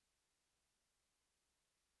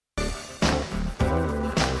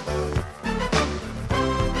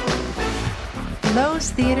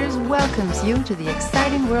Lowe's Theaters welcomes you to the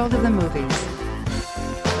exciting world of the movies.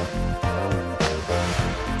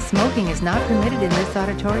 Smoking is not permitted in this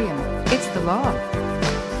auditorium. It's the law.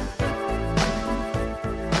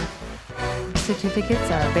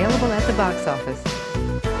 Certificates are available at the box office.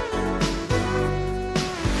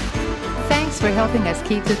 Thanks for helping us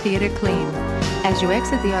keep the theater clean. As you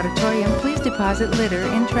exit the auditorium, please deposit litter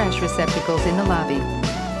in trash receptacles in the lobby.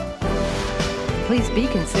 Please be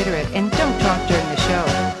considerate and don't talk during the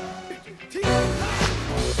show.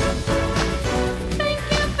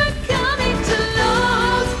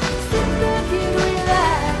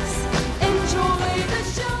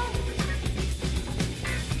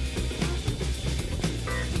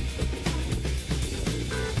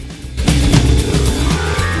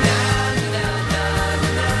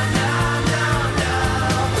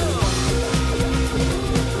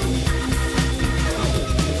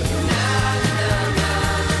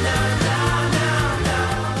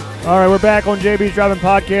 All right, we're back on JB's Driving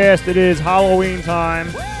Podcast. It is Halloween time.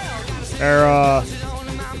 Our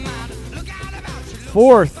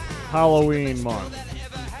fourth Halloween month.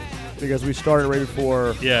 Because we started right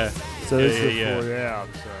before. Yeah. So this is yeah. fourth. Yeah,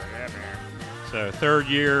 man. So third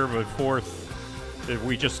year, but fourth. Did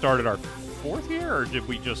we just started our fourth year, or did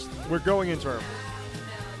we just? We're going into our.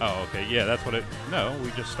 Oh, okay. Yeah, that's what it. No,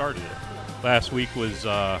 we just started it. Last week was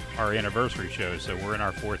our anniversary show, so we're in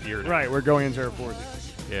our fourth year now. Right, we're going into our fourth year.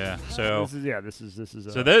 Yeah. So this is.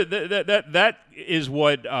 So that is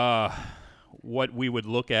what we would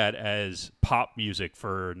look at as pop music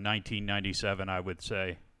for 1997. I would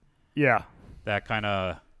say. Yeah. That kind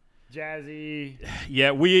of jazzy.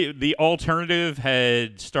 Yeah, the alternative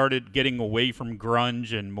had started getting away from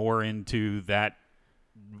grunge and more into that.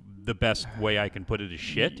 The best way I can put it is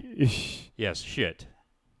shit. Yes, shit.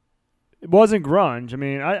 It wasn't grunge. I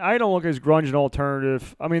mean, I don't look at grunge an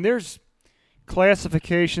alternative. I mean, there's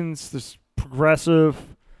classifications. There's progressive.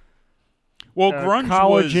 Well, grunge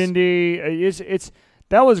college was indie. It's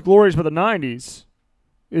that was glorious for the '90s.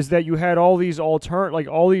 Is that you had all these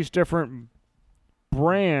all these different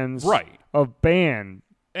brands, right, of band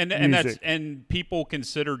and people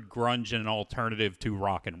considered grunge an alternative to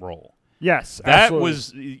rock and roll. Yes, that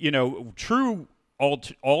absolutely. was true.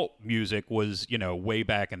 Alt music was way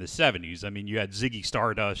back in the 70s. I mean, you had Ziggy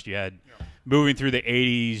Stardust, you had moving through the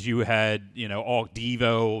 80s, you had Alt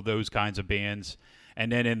Devo, those kinds of bands,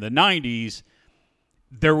 and then in the 90s,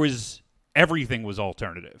 everything was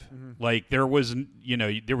alternative. Mm-hmm. Like there was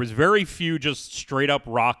very few just straight up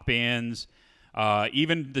rock bands.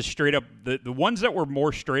 Even the straight up the ones that were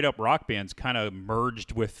more straight up rock bands kind of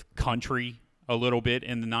merged with country a little bit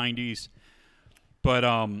in the 90s,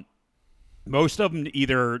 but most of them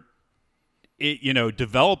either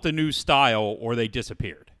developed a new style or they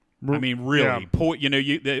disappeared. I mean, really,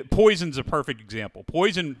 yeah. Poison's a perfect example.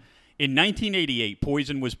 Poison in 1988,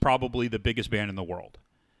 Poison was probably the biggest band in the world.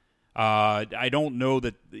 I don't know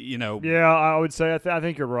that Yeah, I would say I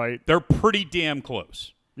think you're right. They're pretty damn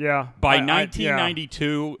close. Yeah. By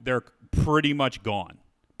 1992, they're pretty much gone.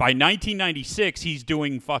 By 1996, he's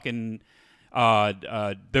doing fucking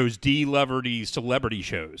those celebrity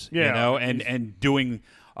shows, and doing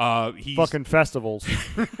he's fucking festivals.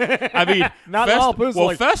 I mean, not all.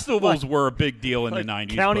 Festivals were a big deal in the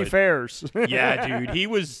 90s. County fairs. Yeah, dude, he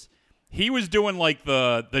was doing like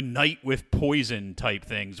the Night with Poison type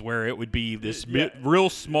things where it would be this real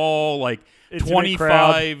small, like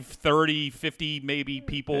 25, 30, 50 maybe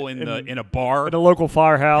people in a bar. In a local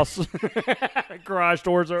firehouse. Garage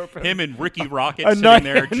doors open. Him and Ricky Rocket sitting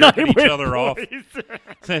there jerking each other off.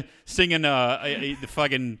 Singing the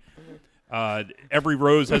fucking Every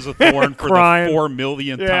Rose Has a Thorn for the 4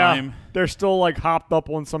 millionth time. They're still like hopped up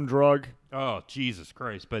on some drug. Oh, Jesus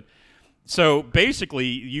Christ. But so basically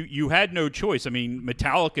you had no choice. I mean,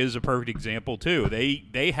 Metallica is a perfect example too.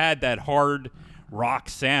 They had that hard rock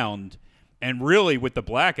sound. And really, with the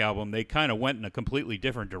Black Album, they kind of went in a completely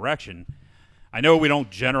different direction. I know we don't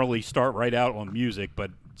generally start right out on music, but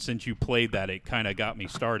since you played that, it kind of got me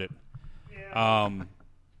started. Yeah.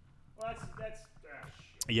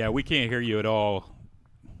 Yeah, we can't hear you at all.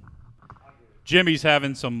 Jimmy's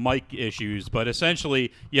having some mic issues, but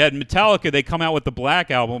essentially, you had Metallica. They come out with the Black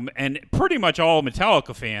Album, and pretty much all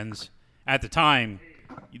Metallica fans at the time,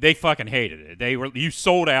 they fucking hated it. You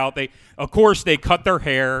sold out. Of course, they cut their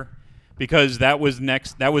hair. Because that was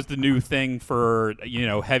the new thing for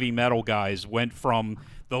heavy metal guys. Went from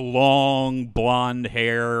the long blonde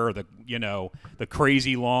hair, the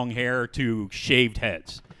crazy long hair to shaved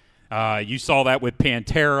heads. You saw that with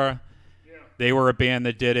Pantera. They were a band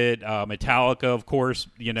that did it. Metallica, of course,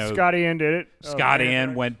 Scotty Ian did it. Scott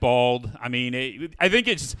Ian went bald. I mean, I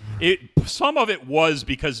think some of it was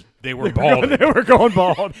because they were balding. They were going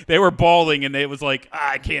bald. They were balding, and it was like,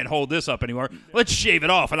 I can't hold this up anymore. Let's shave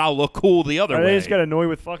it off, and I'll look cool the other way. They just got annoyed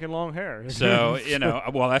with fucking long hair. So,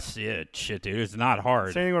 well, that's it. Shit, dude. It's not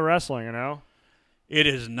hard. Same thing with wrestling, It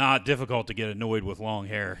is not difficult to get annoyed with long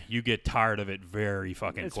hair. You get tired of it very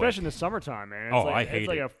fucking quick. Especially in the summertime, man. I hate it. It's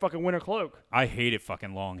like a fucking winter cloak. I hated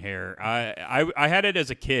fucking long hair. I had it as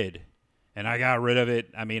a kid, and I got rid of it.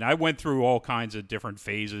 I mean, I went through all kinds of different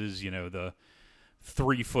phases, the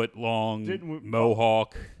 3-foot long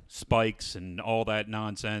mohawk, spikes, and all that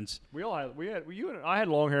nonsense. I had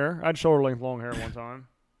long hair. I had shoulder length long hair one time.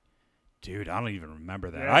 Dude, I don't even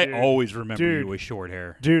remember that. Yeah, I dude. always remember you with short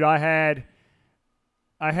hair. Dude, I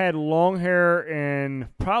had long hair and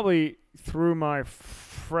probably through my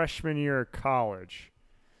freshman year of college.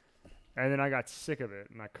 And then I got sick of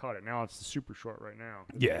it and I cut it. Now it's super short right now.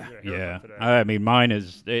 Yeah. I mean,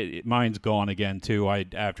 mine's gone again too.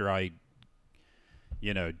 After I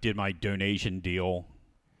did my donation deal,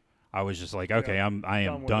 I was just like, okay, I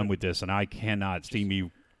am done with this, and I cannot see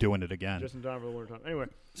me doing it again. Just in time for the winter time. Anyway.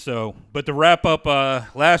 So, but to wrap up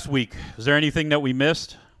last week, was there anything that we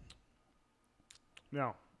missed?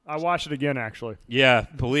 No. I watched it again, actually. Yeah,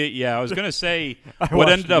 I was going to say what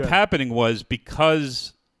ended up happening was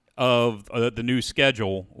because of the new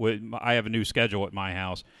schedule. I have a new schedule at my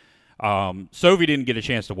house. Sophie didn't get a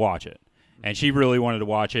chance to watch it, and she really wanted to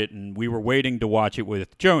watch it, and we were waiting to watch it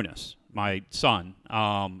with Jonas, my son,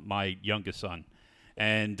 my youngest son,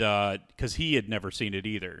 and because he had never seen it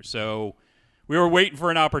either. So we were waiting for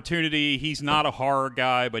an opportunity. He's not a horror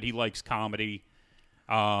guy, but he likes comedy.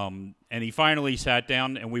 And he finally sat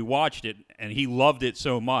down, and we watched it, and he loved it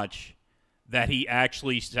so much that he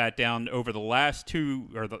actually sat down over the last two,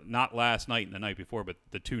 not last night and the night before, but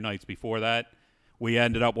the 2 nights before that. We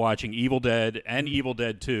ended up watching Evil Dead and Evil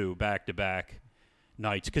Dead 2 back-to-back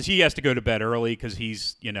nights because he has to go to bed early because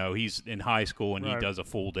he's in high school and he does a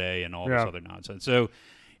full day and all this other nonsense. So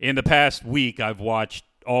in the past week, I've watched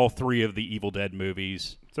all 3 of the Evil Dead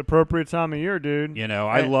movies. It's appropriate time of year, dude.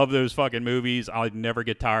 I love those fucking movies. I'll never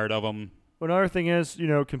get tired of them. Another thing is,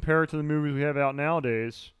 compared to the movies we have out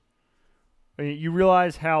nowadays, I mean, you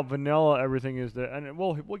realize how vanilla everything is.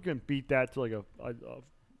 We can beat that to like a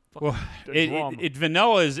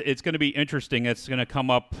vanilla is. It's going to be interesting. It's going to come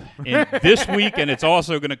up in this week, and it's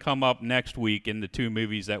also going to come up next week in the 2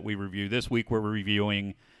 movies that we review. This week we're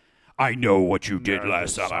reviewing I Know What You Did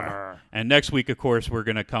Last Summer. And next week, of course, we're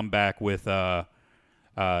going to come back with Night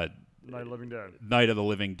of the Living Dead. Night of the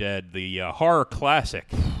Living Dead, the horror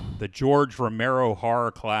classic, the George Romero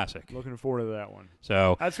horror classic. Looking forward to that one.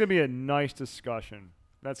 So that's going to be a nice discussion.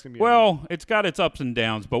 That's going to be it's got its ups and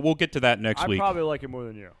downs, but we'll get to that next week. I probably like it more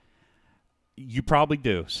than you. You probably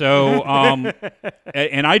do. So,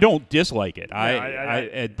 and I don't dislike it.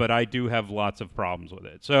 But I do have lots of problems with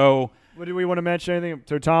it. So, do we want to mention anything?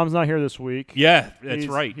 So Tom's not here this week. Yeah, that's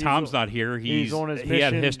right. Tom's not here. He's on his he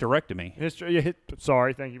had a mission. hysterectomy.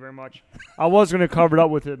 Sorry, thank you very much. I was going to cover it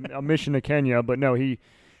up with a mission to Kenya, but no, he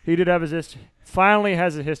did have finally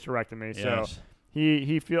has a hysterectomy. Yes. So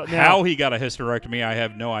he feels how he got a hysterectomy, I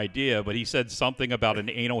have no idea. But he said something about an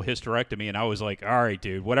anal hysterectomy, and I was like, "All right,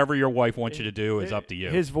 dude, whatever your wife wants you to do is up to you."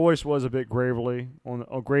 His voice was a bit gravelly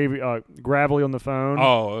gravelly on the phone.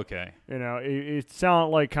 Oh, okay. It sounded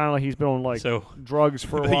like kind of like he's been on drugs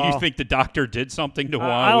for a while. You think the doctor did something to while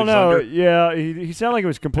I don't he was know. under? Yeah, he sounded like he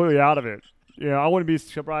was completely out of it. I wouldn't be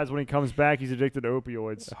surprised when he comes back. He's addicted to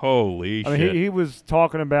opioids. Holy shit! I mean, he was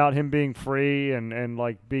talking about him being free and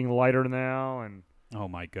like being lighter now, and oh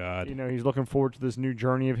my god, he's looking forward to this new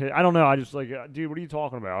journey of his. I don't know. I just dude, what are you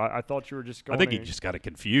talking about? I thought you were just going. I think he just got it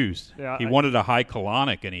confused. Yeah, he wanted a high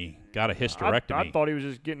colonic and he got a hysterectomy. I thought he was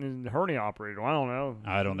just getting his hernia operated. I don't know.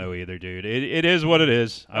 I don't know either, dude. It is what it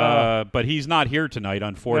is. But he's not here tonight,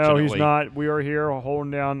 unfortunately. No, he's not. We are here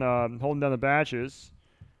holding down the batches.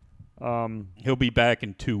 He'll be back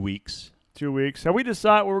in 2 weeks. 2 weeks. Have we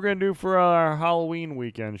decided what we're going to do for our Halloween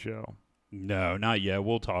weekend show? No, not yet.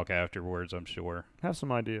 We'll talk afterwards, I'm sure. Have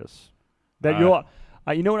some ideas. You know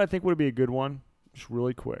what I think would be a good one? Just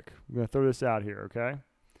really quick. I'm going to throw this out here, okay?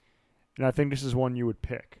 And I think this is one you would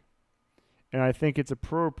pick. And I think it's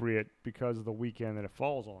appropriate because of the weekend that it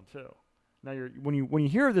falls on, too. Now, when you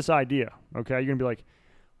hear this idea, okay, you're going to be like,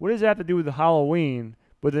 what does that have to do with the Halloween?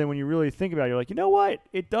 But then when you really think about it, you're like, you know what?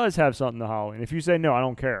 It does have something to Halloween. If you say, no, I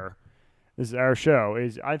don't care, this is our show,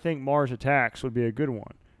 I think Mars Attacks would be a good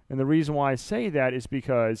one. And the reason why I say that is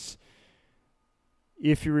because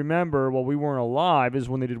if you remember, while we weren't alive, is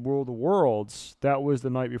when they did World of Worlds, that was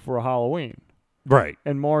the night before Halloween. Right.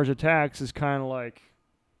 and Mars Attacks is kind of like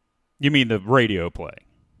You mean the radio play?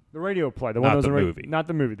 the radio play, the Not one that was the in movie. not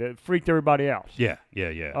the movie that freaked everybody out. Yeah.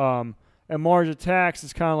 And Mars Attacks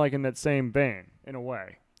is kind of like in that same vein in a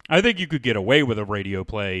way. I think you could get away with a radio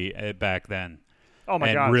play back then. Oh my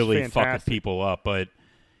and god, really it's fucking fantastic. people up. But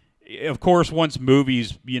of course, once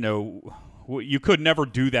movies, you could never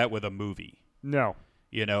do that with a movie. No.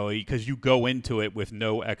 Because you go into it with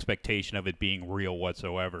no expectation of it being real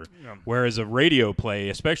whatsoever. Yeah. Whereas a radio play,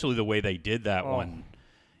 especially the way they did that Oh. one,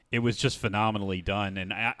 it was just phenomenally done.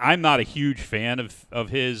 And I'm not a huge fan of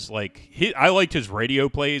his. I liked his radio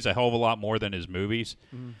plays a hell of a lot more than his movies.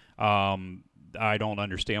 I don't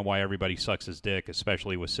understand why everybody sucks his dick,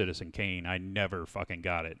 especially with Citizen Kane. I never fucking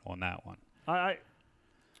got it on that one.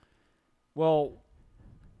 Well,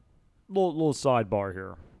 little sidebar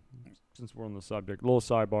here, since we're on the subject. Little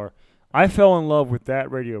sidebar. I fell in love with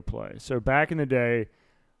that radio play. So back in the day,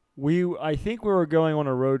 I think we were going on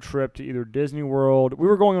a road trip to either Disney World. We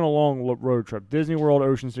were going on a long road trip, Disney World,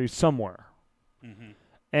 Ocean City, somewhere. Mm-hmm.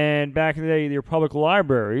 And back in the day, your public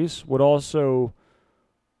libraries would also,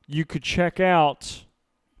 you could check out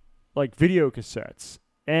like video cassettes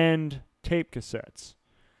and tape cassettes.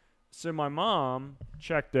 So my mom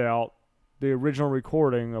checked out the original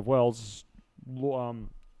recording of Wells' World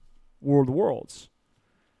of Worlds.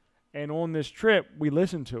 And on this trip, we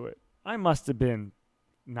listened to it. I must have been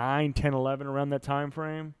 9, 10, 11 around that time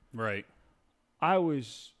frame. Right. I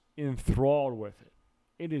was enthralled with it.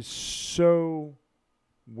 It is so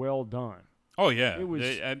well done. Oh yeah, It was-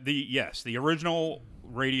 the original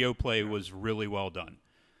radio play was really well done.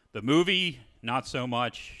 The movie, not so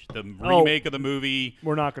much. The remake of the movie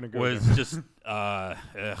We're not going to go was there. just ugh.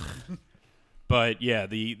 But yeah,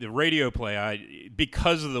 the radio play,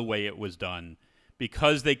 because of the way it was done,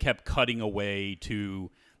 because they kept cutting away to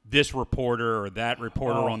this reporter or that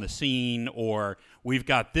reporter on the scene, or we've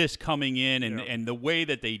got this coming in, and the way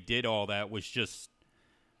that they did all that was just,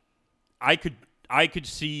 I could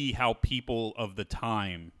see how people of the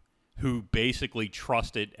time who basically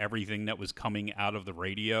trusted everything that was coming out of the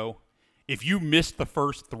radio, if you missed the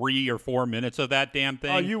first 3 or 4 minutes of that damn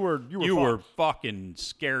thing, you were fucking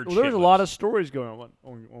scared. Well, there's a shitless. lot of stories going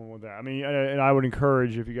on with that. I mean, and I would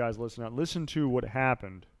encourage, if you guys listen to what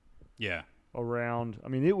happened Yeah. around. I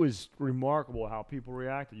mean, it was remarkable how people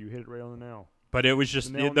reacted. You hit it right on the nail. But it was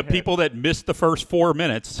just nail on the the head. people that missed the first 4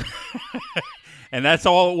 minutes. And that's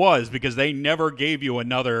all it was, because they never gave you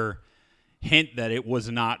another hint that it was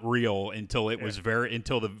not real until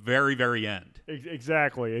until the very, very end.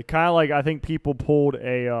 Exactly. It kind of like, I think people pulled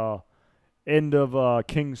a end of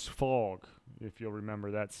King's Fog, if you'll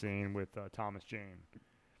remember that scene with Thomas Jane.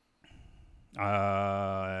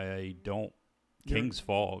 I don't. King's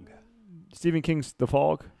Fog. Stephen King's The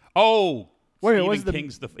Fog. Oh, Wait, Stephen what's the-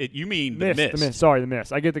 King's you mean the Mist? The Mist. Sorry, The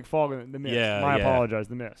Mist. I get the Fog and The Mist. Yeah, I yeah. apologize.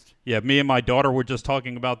 The Mist. Yeah, me and my daughter were just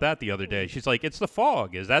talking about that the other day. She's like, "It's The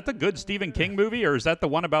Fog. Is that the good Stephen King movie, or is that the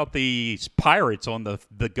one about the pirates on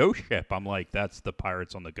the ghost ship?" I'm like, "That's the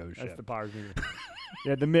pirates on the ghost That's ship." the Pirates movie.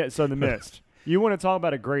 Yeah, The Mist. So The Mist. You want to talk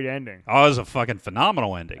about a great ending? Oh, it was a fucking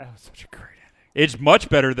phenomenal ending. That was such a great ending. It's much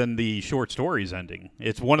better than the short stories ending.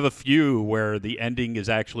 It's one of the few where the ending is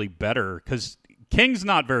actually better, because King's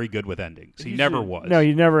not very good with endings. He never was. No,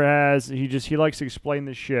 he never has. He likes to explain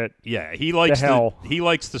the shit. Yeah, he likes The hell. he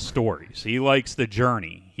likes the stories. He likes the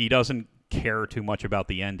journey. He doesn't care too much about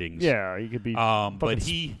the endings. Yeah, he could be. But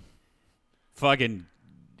he fucking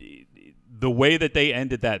the way that they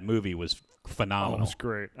ended that movie was phenomenal. That's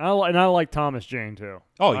great. And I like Thomas Jane too.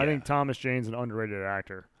 Oh, I yeah. think Thomas Jane's an underrated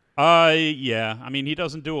actor. Yeah. I mean, he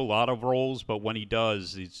doesn't do a lot of roles, but when he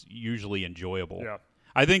does, it's usually enjoyable. Yeah.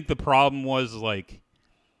 I think the problem was, like,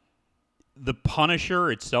 the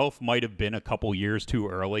Punisher itself might have been a couple years too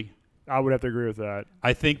early. I would have to agree with that.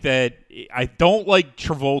 I think that I don't like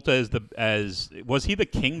Travolta as was he the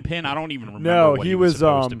Kingpin? I don't even remember No, what he he was was,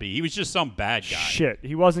 supposed to be. He was just some bad guy. Shit,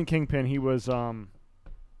 he wasn't Kingpin. He was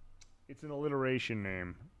it's an alliteration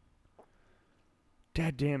name.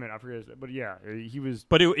 Dad damn it, I forget his name. But yeah, he was.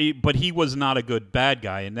 But he was not a good bad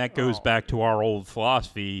guy, and that goes Oh. back to our old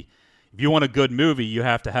philosophy. If you want a good movie, you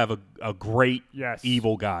have to have a great Yes.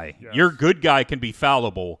 evil guy. Yes. Your good guy can be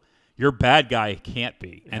fallible. Your bad guy can't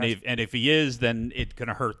be. And has- if he is, then it's going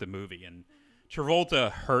to hurt the movie. And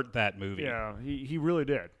Travolta hurt that movie. Yeah, he really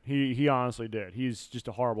did. He honestly did. He's just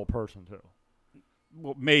a horrible person too.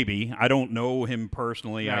 Well, maybe. I don't know him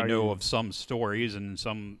personally. No, I know you- of some stories and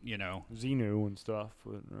some, Xenu and stuff.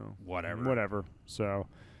 But no. Whatever. Whatever. So,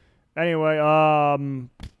 anyway,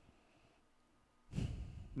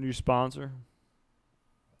 new sponsor.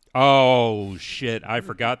 Oh, shit. I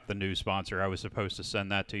forgot the new sponsor. I was supposed to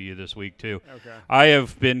send that to you this week, too. Okay. I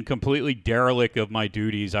have been completely derelict of my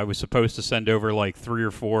duties. I was supposed to send over like 3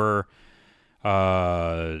 or 4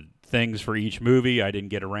 things for each movie. I didn't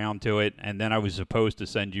get around to it. And then I was supposed to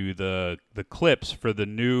send you the clips for the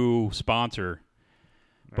new sponsor.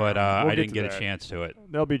 But I didn't get a chance to it.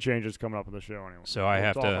 There'll be changes coming up in the show anyway. So I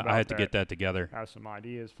have to get that together. Have some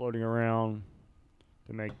ideas floating around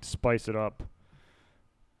to spice it up.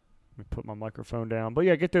 Let me put my microphone down. But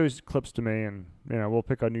yeah, get those clips to me, and we'll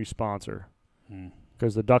pick a new sponsor.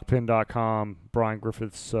 Because the duckpin.com, Brian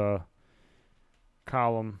Griffith's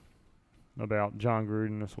column about John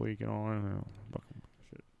Gruden this week and all that.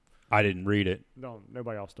 Shit. I didn't read it. No,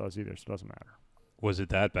 nobody else does either, so it doesn't matter. Was it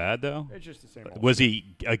that bad, though? It's just the same. Was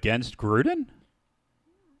he against Gruden?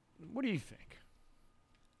 What do you think?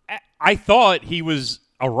 I thought he was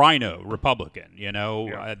a rhino Republican,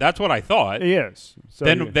 Yeah. That's what I thought. He is. So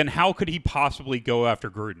then how could he possibly go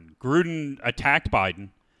after Gruden? Gruden attacked Biden.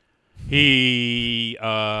 He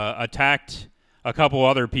attacked a couple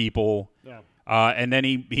other people. Yeah. And then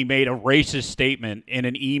he made a racist statement in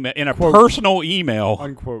an email, in a Quote, personal email.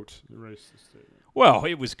 Unquote racist statement. Well,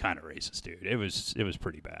 it was kind of racist, dude. It was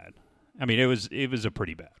pretty bad. I mean, it was a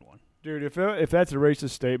pretty bad one. Dude, if that's a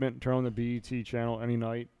racist statement, turn on the BET channel any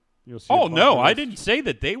night. You'll see. Oh no, I didn't say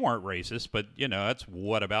that they weren't racist, but that's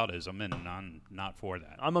whataboutism, and I'm not for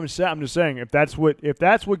that. I'm just saying if that's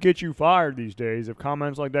what gets you fired these days, if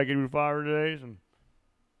comments like that get you fired nowadays, and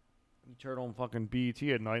you turn on fucking BET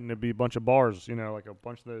at night and there'd be a bunch of bars, like a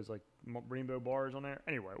bunch of those like rainbow bars on there.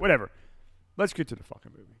 Anyway, whatever. Let's get to the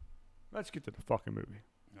fucking movie.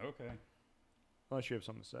 Okay. Unless you have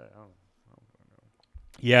something to say. I don't know.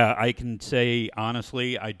 Yeah, I can say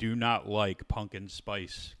honestly, I do not like pumpkin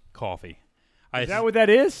spice coffee. Is that what that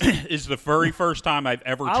is? Is the very first time I've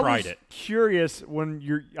ever tried it. Curious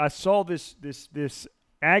when I saw this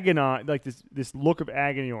agony, like this look of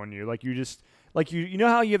agony on you, like you just like you know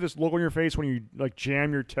how you have this look on your face when you like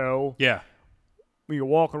jam your toe. Yeah. When you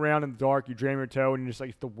walk around in the dark, you jam your toe, and you're just like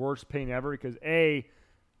it's the worst pain ever because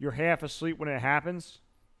you're half asleep when it happens.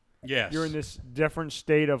 Yes. You're in this different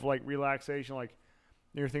state of like relaxation, like.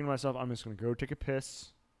 You're thinking to myself, I'm just going to go take a piss.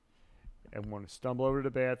 And want to stumble over to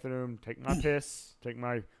the bathroom, take my piss, take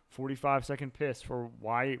my 45-second piss for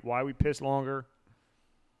why we piss longer.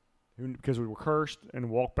 Because we were cursed and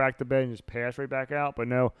walk back to bed and just pass right back out. But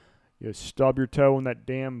no, you stub your toe in that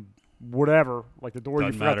damn whatever, like the door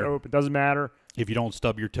you forgot to open. It doesn't matter. If you don't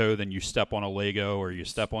stub your toe, then you step on a Lego or you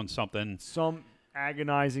step on something. Some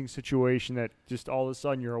agonizing situation that just all of a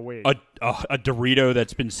sudden you're awake. A Dorito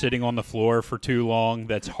that's been sitting on the floor for too long,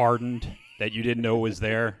 that's hardened, that you didn't know was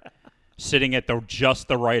there, sitting at just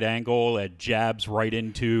the right angle, that jabs right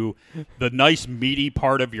into the nice meaty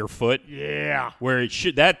part of your foot. Yeah. Where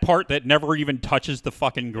that part that never even touches the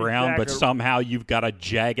fucking ground, exactly. But somehow you've got a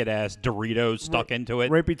jagged ass Dorito stuck into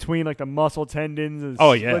it. Right between like the muscle tendons and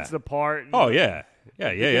splits apart. Oh yeah. Yeah.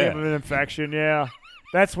 An infection, yeah.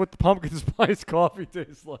 That's what the pumpkin spice coffee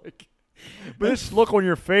tastes like. But this look on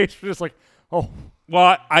your face, just like, oh.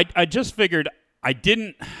 Well, I just figured I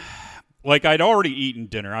didn't, like I'd already eaten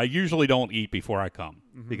dinner. I usually don't eat before I come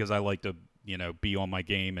because I like to, be on my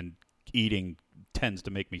game, and eating tends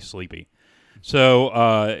to make me sleepy. So,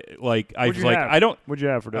 I don't. What'd you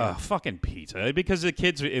have for dinner? Fucking pizza. Because the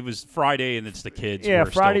kids, it was Friday and it's the kids. Yeah, who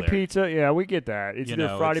are Friday still there. pizza. Yeah, we get that. It's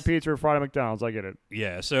either Friday pizza or Friday McDonald's. I get it.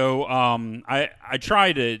 Yeah. So, I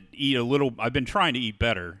try to eat a little. I've been trying to eat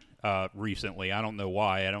better recently. I don't know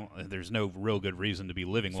why. There's no real good reason to be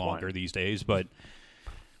living longer these days, but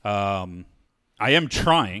I am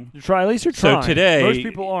trying. At least you're trying. So today, most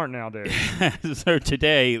people aren't nowadays. So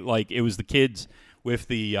today, it was the kids with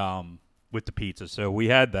the pizza. So we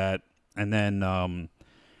had that, and then I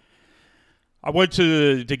went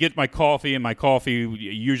to get my coffee, and my coffee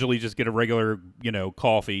usually just get a regular,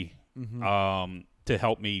 coffee to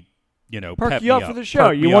help me, perk you up for the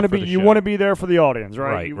show. You want to be there for the audience,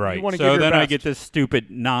 right? Right. You want to so give your then best. I get this stupid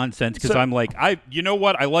nonsense because I'm like, you know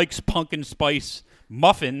what? I like pumpkin spice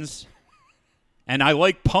muffins, and I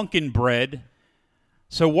like pumpkin bread.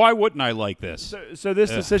 So why wouldn't I like this? So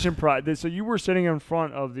this decision so you were sitting in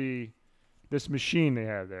front of this machine they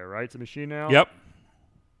have there, right? It's a machine now? Yep.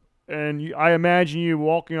 And I imagine you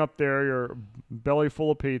walking up there, your belly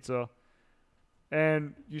full of pizza,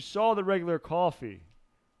 and you saw the regular coffee,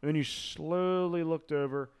 and then you slowly looked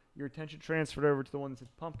over, your attention transferred over to the one that said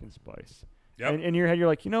pumpkin spice. Yep. And in your head, you're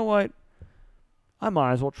like, you know what? I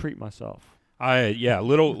might as well treat myself.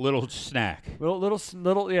 Little snack. Little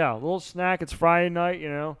snack. It's Friday night,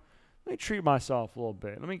 Let me treat myself a little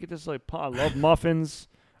bit. Let me get this I love muffins.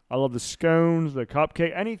 I love the scones, the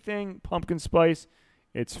cupcake, anything pumpkin spice.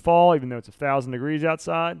 It's fall, even though it's 1,000 degrees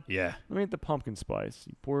outside. Yeah. Let me get the pumpkin spice.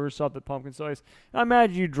 You pour yourself the pumpkin spice. I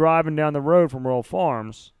imagine you driving down the road from Royal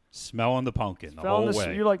Farms, Smelling the pumpkin the smelling whole this-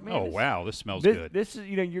 way. you're like, man, oh this- wow, this smells this, good. this is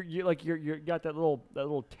you're got that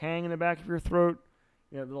little tang in the back of your throat,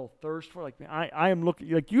 the little thirst for like. Man, I am looking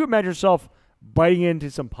like you imagine yourself biting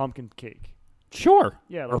into some pumpkin cake. Sure.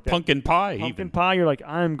 Yeah, or like that pumpkin pie. pumpkin even. pie. You're like,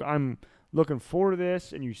 I'm looking forward to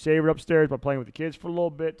this, and you savor it upstairs by playing with the kids for a little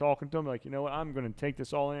bit, talking to them. Like, you know what? I'm going to take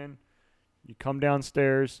this all in. You come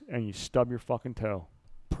downstairs and you stub your fucking toe.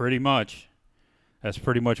 Pretty much. That's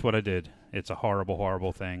pretty much what I did. It's a horrible,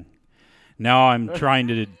 horrible thing. Now I'm trying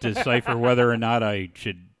to decipher whether or not I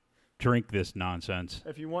should drink this nonsense.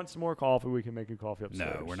 If you want some more coffee, we can make you coffee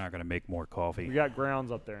upstairs. No, we're not going to make more We coffee. got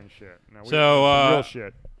grounds up there and shit. No, we So, got some real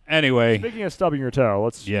shit. Anyway, Speaking of stubbing your toe,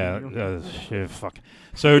 let's. shit, fuck.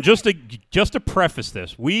 So just to preface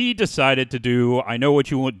this, we decided to do I Know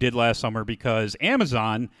What You Did Last Summer because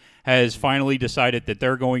Amazon has finally decided that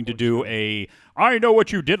they're going to do a I Know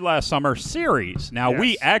What You Did Last Summer series. Now, we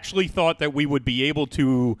Yes. actually thought that we would be able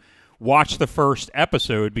to watch the first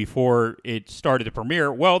episode before it started to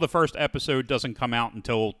premiere. Well, the first episode doesn't come out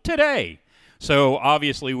until today. So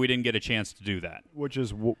obviously we didn't get a chance to do that. which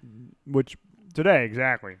today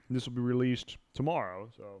exactly. This will be released tomorrow.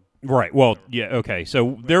 So Right. Well, yeah, okay.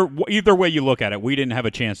 So either way you look at it, we didn't have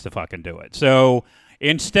a chance to fucking do it. So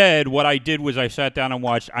instead, what I did was I sat down and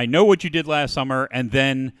watched I Know What You Did Last Summer, and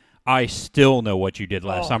then I Still Know What You Did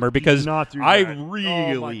Last Summer because not do I that.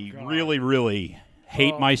 really, Oh, my God. really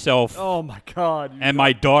hate myself. oh my god. And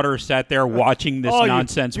my daughter sat there watching this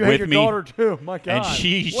nonsense you with hate your me. daughter too. My god. And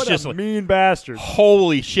she's what just a like- mean bastard.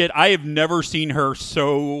 Holy shit! I have never seen her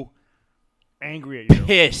so Angry at you.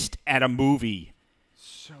 pissed at a movie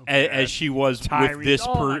So as she was Tyrese. with this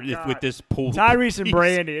Oh, my God. with this pool. Tyrese and piece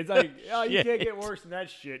Brandy. It's like, of you can't shit. get worse than that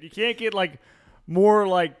shit. You can't get like more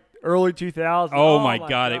like early 2000s. Oh, my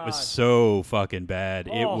god, it was so fucking bad.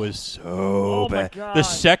 It Oh. was so Oh, my bad. God. The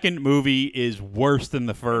second movie is worse than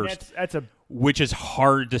the And first, that's a which is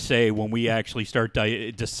hard to say when we actually start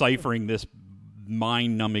deciphering this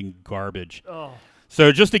mind-numbing garbage. oh.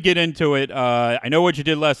 So just to get into it, I Know What You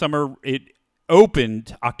Did Last Summer. It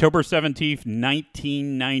opened October 17th,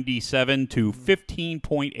 1997 to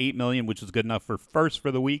 $15.8 million, which was good enough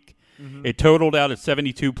for the week. It totaled out at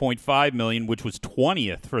 $72.5 million, which was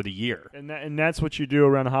 20th for the year. And that's what you do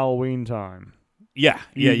around Halloween time. Yeah.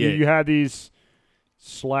 You have these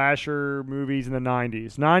slasher movies in the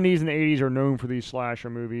 90s. 90s and 80s are known for these slasher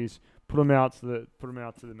movies. Put them out to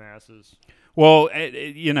the masses. Well,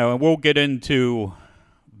 and we'll get into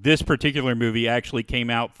this particular movie actually came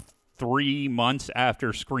out 3 months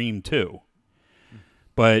after Scream 2.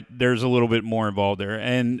 But there's a little bit more involved there.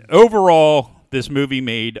 And overall, this movie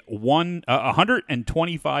made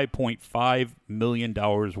 $125.5 million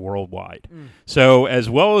worldwide. So as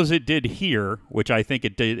well as it did here, which I think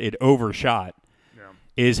it overshot,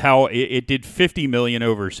 is how it did $50 million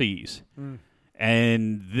overseas.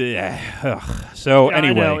 And so Yeah,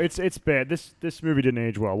 anyway, I know, it's bad. This movie didn't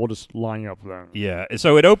age well. We'll just line you up with that. yeah.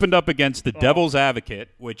 So it opened up against The Devil's Advocate,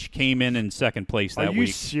 which came in second place that Are you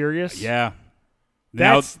week. serious? Yeah.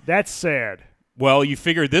 Now, That's sad. well, you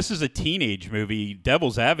figure this is a teenage movie.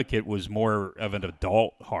 Devil's Advocate was more of an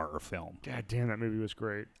adult horror film. God damn, that movie was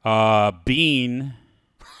great. Bean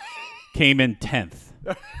came in 10th.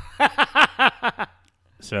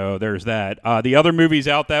 So there's that. The other movies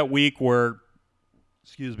out that week were,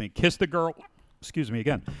 Kiss the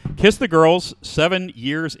Girls, 7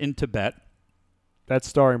 Years in Tibet. That's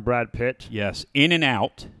starring Brad Pitt. Yes. In and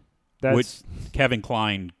Out, That's with Kevin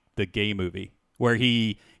Kline, the gay movie, where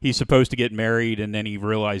he's supposed to get married and then he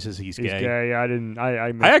realizes he's he's gay. gay. I didn't. I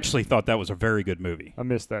I actually thought that was a very good movie. I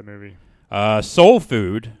missed that movie. Soul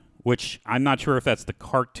Food, which I'm not sure if that's the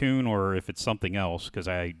cartoon or if it's something else because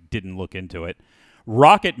I didn't look into it.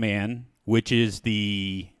 Rocket Man, which is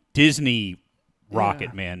the Disney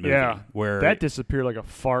Rocket Man movie. Yeah, Where that disappeared like a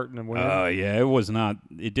fart in the wind. yeah,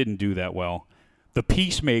 it didn't do that well. The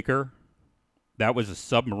Peacemaker, that was a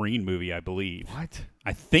submarine movie, I believe. What?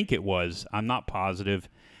 I think it was. I'm not positive.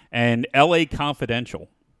 And L.A. Confidential.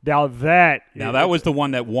 Now that was the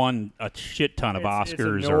one that won a shit ton of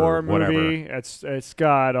Oscars it's a noir or whatever. movie. It's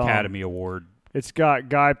got Academy Award. It's got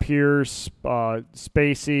Guy Pearce,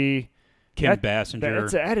 Spacey, Kim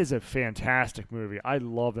Basinger. That is a fantastic movie. I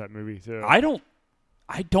love that movie too. I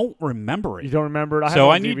don't remember it. You don't remember it? So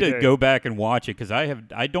I I need to go back and watch it because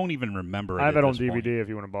I don't even remember it. I have at it on this DVD point. if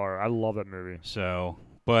you want to borrow it. I love that movie. So,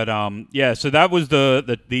 but yeah. So that was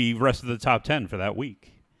the rest of the top 10 for that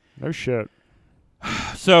week. No shit.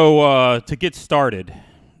 So to get started,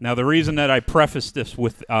 Now, the reason that I prefaced this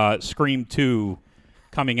with Scream 2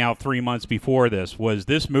 coming out 3 months before this was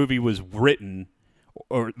this movie was written,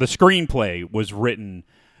 or the screenplay was written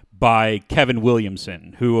by Kevin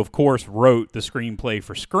Williamson, who, of course, wrote the screenplay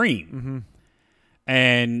for Scream. Mm-hmm.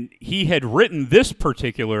 And he had written this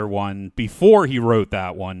particular one before he wrote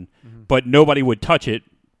that one, but nobody would touch it,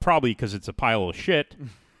 probably because it's a pile of shit.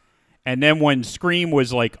 And then when Scream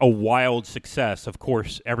was like a wild success, of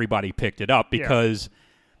course, everybody picked it up because,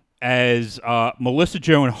 as Melissa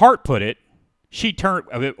Joan Hart put it, she turned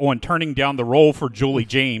on turning down the role for Julie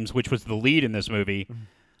James, which was the lead in this movie.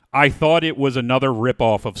 I thought it was another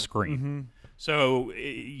ripoff of Scream. So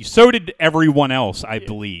did everyone else, I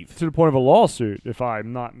believe. To the point of a lawsuit, if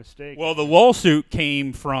I'm not mistaken. Well, the lawsuit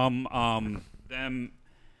came from them.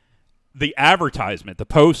 The advertisement, the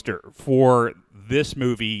poster for this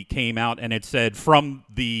movie came out, and it said from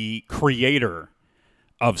the creator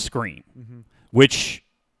of Scream, which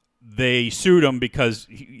they sued him because,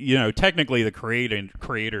 you know, technically the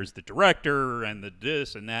creator is the director and the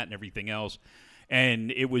this and that and everything else.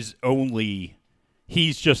 And it was only,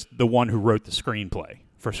 he's just the one who wrote the screenplay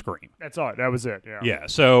for Scream. That's all. That was it. Yeah. Yeah.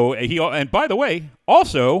 So and by the way,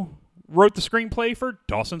 also wrote the screenplay for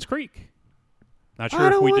Dawson's Creek. Not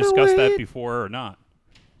sure if we discussed that before or not.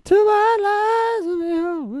 To my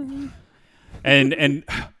lies and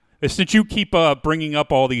since you keep bringing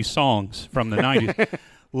up all these songs from the 90s,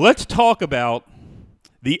 let's talk about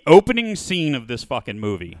the opening scene of this fucking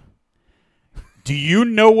movie. Do you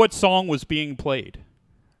know what song was being played?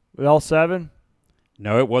 L7?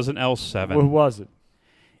 No, it wasn't L7. What was it?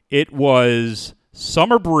 It was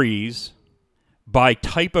Summer Breeze by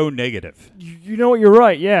Typo Negative. You know what? You're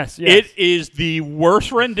right. Yes. It is the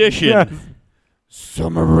worst rendition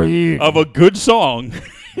Summer Breeze of a good song.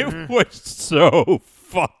 It was so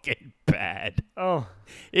fucking bad. Oh.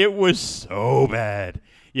 It was so bad.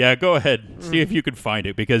 Yeah, go ahead. See if you can find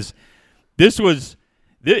it, because this was...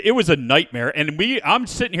 It was a nightmare, and I'm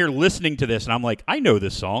sitting here listening to this, and I'm like, I know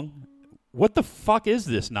this song. What the fuck is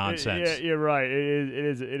this nonsense? Yeah, you're right. It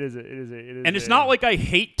is. And it's not like I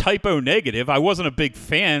hate Typo Negative. I wasn't a big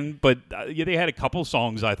fan, but they had a couple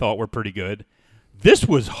songs I thought were pretty good. This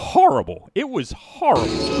was horrible. It was horrible.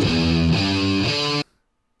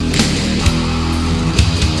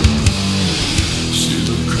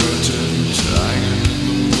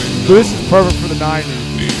 So this is perfect for the 90s.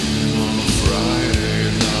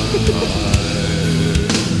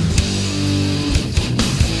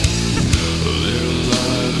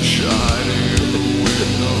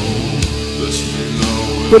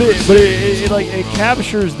 But it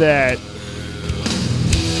captures that.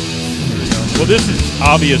 Well, this is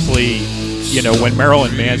obviously, you know, when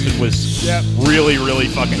Marilyn Manson was really, really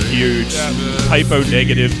fucking huge. Typo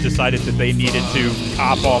Negative decided that they needed to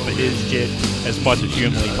cop off of his shit as much as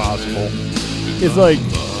humanly possible. It's like,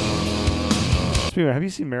 have you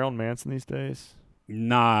seen Marilyn Manson these days?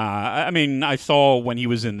 Nah, I mean, I saw when he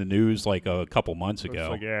was in the news like a couple months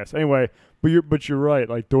ago. I guess. Anyway, but you're right.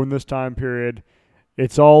 Like during this time period,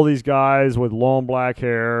 it's all these guys with long black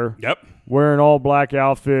hair. Yep. Wearing all black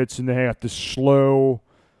outfits, and they have this slow,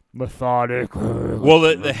 methodic. Well,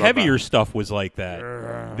 the heavier stuff was like that.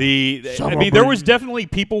 I mean, there was definitely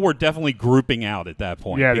people were definitely grouping out at that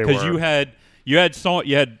point. Yeah, because they were. you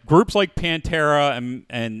had groups like Pantera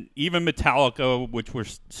and even Metallica, which were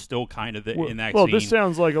still kind of in that scene. Well, this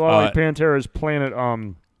sounds like a lot like Pantera's Planet.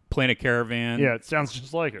 Planet Caravan. Yeah, it sounds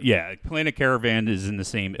just like it. Yeah, Planet Caravan is in the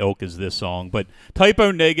same ilk as this song, but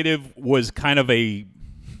Typo Negative was kind of a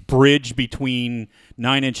bridge between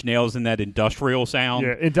Nine Inch Nails and that industrial sound.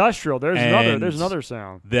 Yeah, industrial. There's another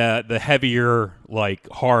sound. The heavier, like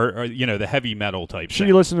hard, or, you know, the heavy metal type. Should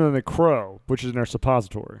you listen to The Crow, which is in their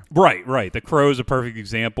suppository? Right. The Crow is a perfect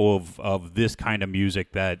example of this kind of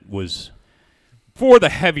music that was for the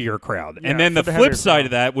heavier crowd. Yeah, and then the flip side crowd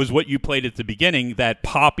of that was what you played at the beginning, that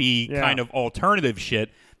poppy kind of alternative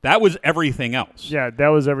shit. That was everything else. Yeah, that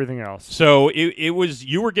was everything else. So it was,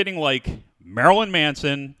 you were getting like Marilyn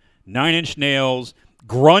Manson, Nine Inch Nails,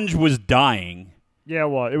 grunge was dying. Yeah,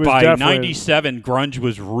 well, it was by definitely... 97, grunge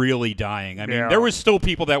was really dying. I mean, there was still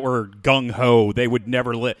people that were gung-ho. They would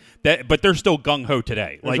never but they're still gung-ho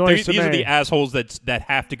today. Like, these are the assholes that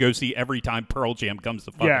have to go see every time Pearl Jam comes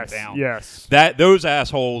to fucking town. Yes. Those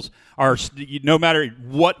assholes are, no matter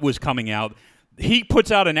what was coming out, he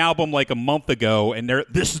puts out an album like a month ago, and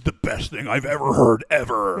this is the best thing I've ever heard,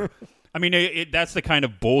 ever. I mean, that's the kind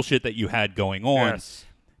of bullshit that you had going on. Yes.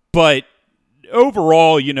 But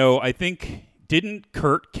overall, you know, I think... Didn't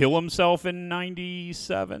Kurt kill himself in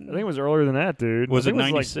 97? I think it was earlier than that, dude. Was it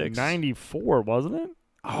 96? Like 94, wasn't it?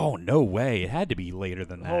 Oh, no way. It had to be later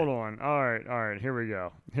than that. Hold on. All right. Here we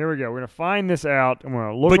go. We're going to find this out. I'm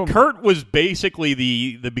going to look. But Kurt was basically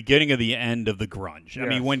the beginning of the end of the grunge. I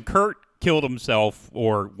mean, when Kurt killed himself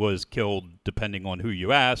or was killed, depending on who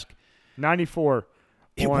you ask. 94.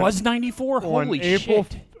 It was 94? Holy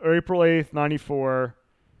shit. April 8th, 94.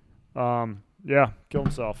 Yeah, killed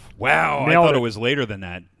himself. Wow, I thought it was later than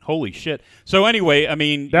that. Holy shit. So anyway, I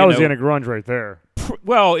mean, that was in a grunge right there.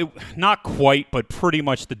 Well, not quite, but pretty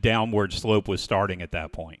much the downward slope was starting at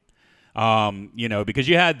that point. Because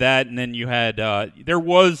you had that, and then you had there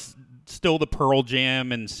was still the Pearl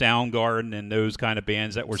Jam and Soundgarden and those kind of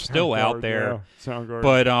bands that were still out there. Yeah, Soundgarden.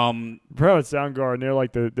 But bro, it's Soundgarden. They're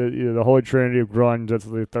like the holy trinity of grunge. That's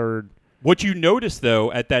the third. What you noticed,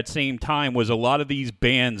 though, at that same time was a lot of these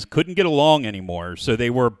bands couldn't get along anymore, so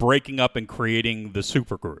they were breaking up and creating the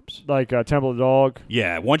supergroups. Like Temple of the Dog?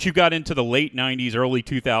 Yeah. Once you got into the late 90s, early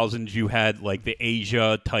 2000s, you had like the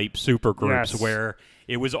Asia-type supergroups where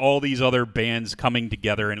it was all these other bands coming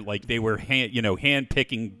together, and like they were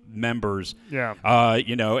hand-picking members. Yeah.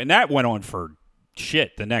 And that went on for,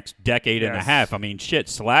 the next decade and a half. I mean,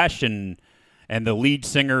 Slash and the lead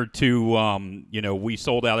singer to, We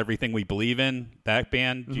Sold Out Everything We Believe In, that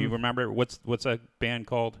band. Do you remember? What's that band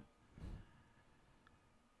called?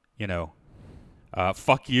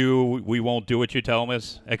 Fuck you, we won't do what you tell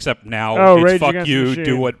us. Except now it's Rage fuck Against you, the Machine.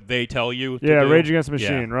 do what they tell you to Yeah, do. Rage Against the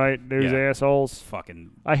Machine, right? Those assholes.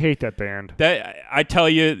 Fucking. I hate that band. I tell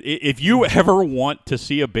you, if you ever want to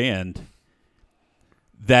see a band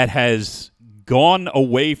that has gone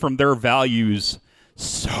away from their values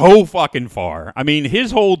so fucking far. I mean,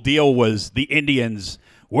 his whole deal was the Indians.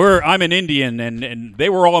 I'm an Indian, and they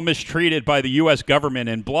were all mistreated by the U.S. government,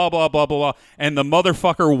 and blah, blah, blah, blah, blah. And the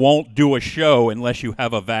motherfucker won't do a show unless you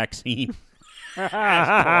have a vaccine.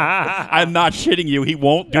 I'm not shitting you. He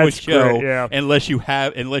won't do a show unless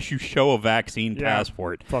you show a vaccine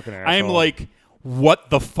passport. Fucking asshole. I'm like, what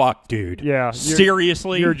the fuck, dude? Yeah.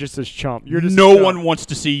 Seriously? You're just this chump. You're just no one wants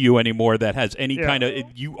to see you anymore that has any kind of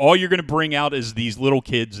all you're going to bring out is these little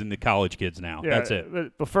kids and the college kids now. Yeah, that's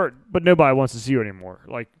it. But nobody wants to see you anymore.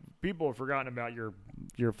 Like, people have forgotten about your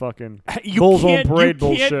fucking you Bulls on Parade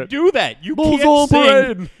bullshit. You can't do that. You Bulls can't on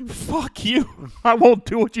sing, Parade. fuck you. I won't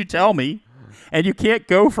do what you tell me. And you can't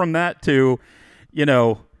go from that to,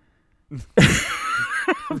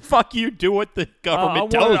 fuck you, do what the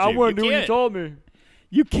government tells you. I want to do can't. what you told me.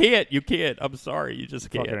 You can't. I'm sorry. You just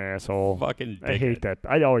can't. Fucking asshole. Fucking I hate that.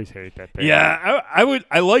 I always hate that band. Yeah,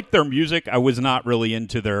 I like their music. I was not really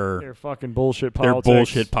into their fucking bullshit politics. Their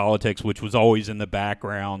bullshit politics, which was always in the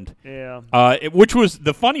background. Yeah. Which was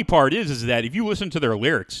the funny part is that if you listen to their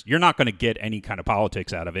lyrics, you're not going to get any kind of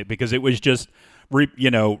politics out of it because it was just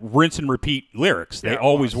rinse and repeat lyrics. They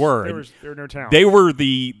always were. There were no talent. They were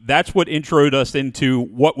that's what introed us into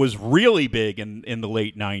what was really big in the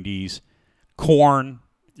late 90s. Korn.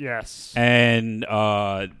 Yes. And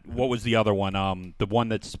what was the other one? The one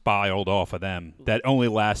that spiraled off of them that only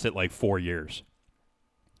lasted like 4 years.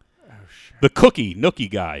 Oh shit. The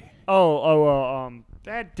Nookie guy.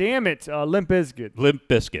 God damn it, Limp Bizkit. Limp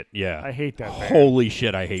Bizkit, yeah. I hate that band. Holy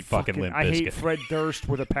shit, I hate fucking Limp Bizkit. I hate Fred Durst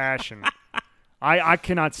with a passion. I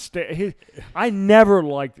cannot stay. I never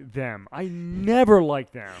liked them.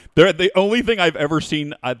 They're the only thing I've ever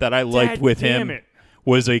seen that I liked with him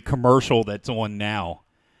was a commercial that's on now.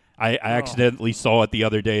 I accidentally saw it the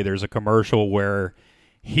other day. There's a commercial where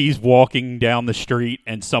he's walking down the street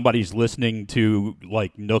and somebody's listening to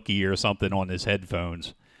like Nookie or something on his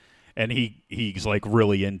headphones. And he's like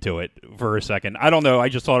really into it for a second. I don't know. I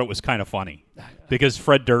just thought it was kind of funny because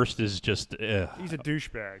Fred Durst is just... He's a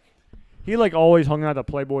douchebag. He like always hung out at the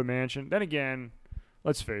Playboy Mansion. Then again,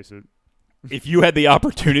 let's face it. If you had the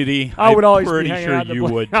opportunity, I would always pretty be hanging sure out you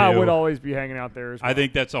would too. I would always be hanging out there as well. I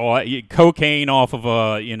think that's all. Cocaine off of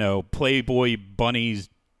a Playboy bunny's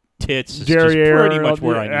tits is just pretty much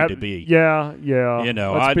where I need to be. Yeah.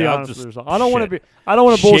 I'll just I don't want to be. I don't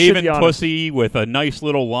want to bullshit. Shaving pussy with a nice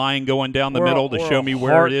little line going down the middle to show me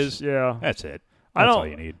where it is. Yeah, that's it. That's all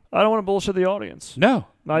you need. I don't want to bullshit the audience. No.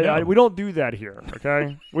 We don't do that here.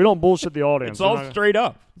 Okay, we don't bullshit the audience. It's all straight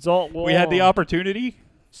up. It's all. We had the opportunity.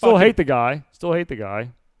 Still hate the guy.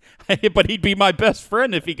 But he'd be my best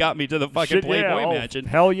friend if he got me to the fucking Playboy Mansion.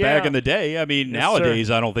 Hell yeah. Back in the day. I mean, nowadays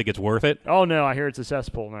I don't think it's worth it. Oh, no. I hear it's a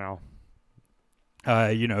cesspool now.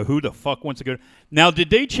 Who the fuck wants to go? Now, did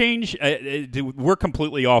they change? We're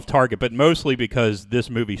completely off target, but mostly because this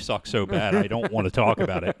movie sucks so bad, I don't want to talk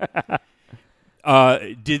about it.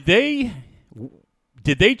 Did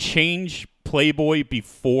they change Playboy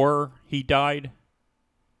before he died?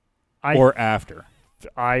 Or after?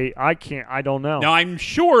 I can't. I don't know. Now, I'm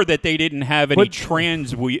sure that they didn't have any But-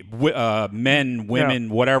 trans men, women,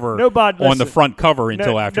 whatever, Nobody- on the listen, front cover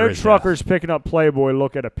until after no his truckers picking up Playboy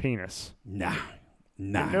look at a penis. death.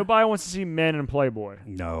 Nah. Nobody wants to see men in Playboy.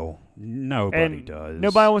 No. Nobody And does.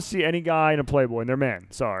 nobody wants to see any guy in a Playboy, and they're men.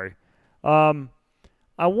 Sorry.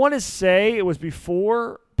 I want to say it was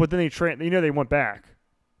before, but then they went back.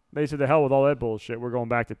 They said, "The hell with all that bullshit. We're going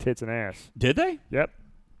back to tits and ass." Did they? Yep.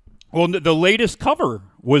 Well, the latest cover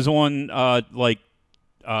was on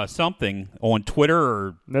something on Twitter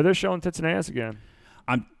or No, they're showing tits and ass again.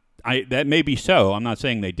 that may be so. I'm not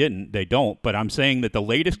saying they don't, but I'm saying that the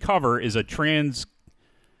latest cover is a trans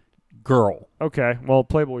girl. Okay. Well,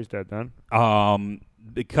 Playboy's dead then.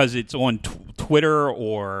 Because it's on Twitter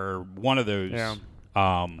or one of those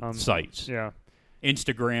sites. Yeah.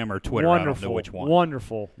 Instagram or Twitter. Wonderful. I don't know which one.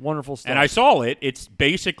 Wonderful stuff. And I saw it. It's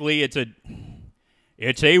basically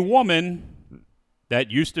it's a woman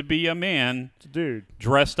that used to be a man It's a dude.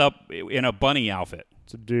 dressed up in a bunny outfit.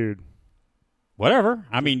 It's a dude. Whatever.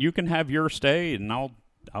 I mean, you can have your stay, and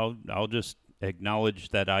I'll just acknowledge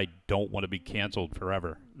that I don't want to be canceled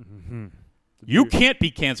forever. Mm-hmm. You can't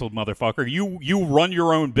be canceled, motherfucker. You run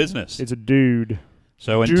your own business. It's a dude.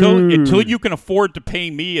 So until Dude. you can afford to pay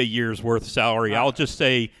me a year's worth of salary, I'll just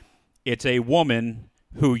say it's a woman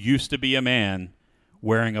who used to be a man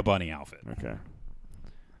wearing a bunny outfit. Okay.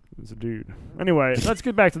 It's a dude. Anyway, let's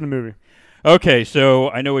get back to the movie. Okay, so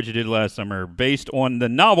I Know What You Did Last Summer, based on the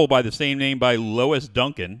novel by the same name by Lois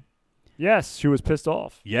Duncan. Yes, she was pissed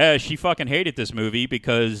off. Yeah, she fucking hated this movie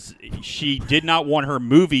because she did not want her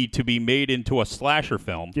movie to be made into a slasher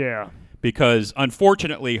film. Yeah. Because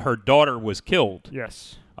unfortunately her daughter was killed.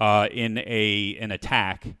 Yes. In an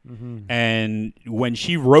attack. And when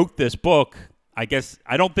she wrote this book, I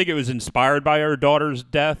don't think it was inspired by her daughter's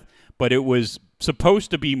death, but it was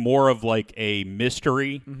supposed to be more of like a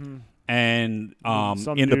mystery. And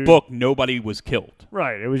in the book, nobody was killed.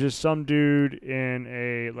 Right. It was just some dude in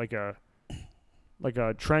a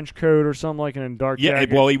trench coat or something, like in a dark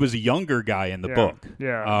jacket. Well, he was a younger guy in the book.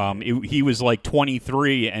 Yeah. He was like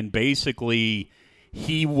 23, and basically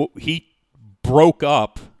he broke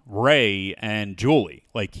up Ray and Julie.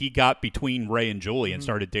 Like, he got between Ray and Julie and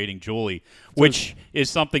started dating Julie, which is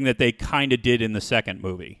something that they kind of did in the second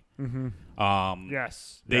movie.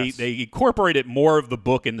 Yes. They incorporated more of the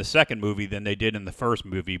book in the second movie than they did in the first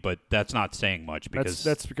movie, but that's not saying much because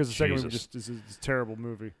that's because the second movie Jesus. just is a terrible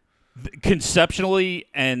movie. Conceptually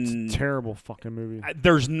and Terrible fucking movie.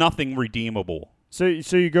 there's nothing redeemable. So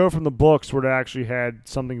you go from the books where it actually had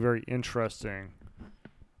something very interesting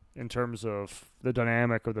in terms of the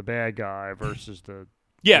dynamic of the bad guy versus the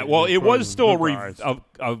Yeah, well, it was still good guys.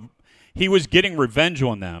 he was getting revenge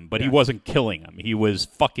on them, but he Yeah. wasn't killing them. He was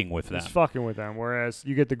fucking with them. He's fucking with them. Whereas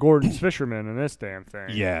you get the Gordon's fisherman in this damn thing.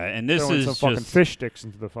 Yeah, and this throwing is some just fucking fish sticks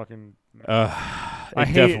into the fucking. it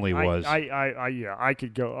definitely was. I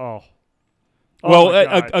could go. Oh. Well, my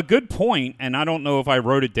God. a good point, and I don't know if I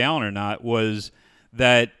wrote it down or not, was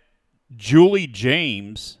that Julie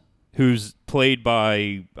James, who's played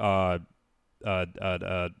by God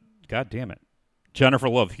damn it, Jennifer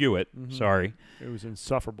Love Hewitt. Sorry. It was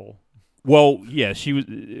insufferable. Well, yeah, she was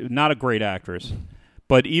not a great actress,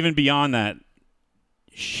 but even beyond that,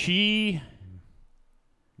 she.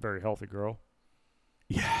 Very healthy girl.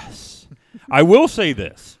 Yes. I will say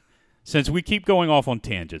this, since we keep going off on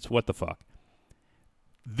tangents, what the fuck?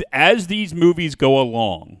 As these movies go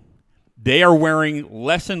along, they are wearing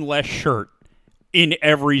less and less shirt in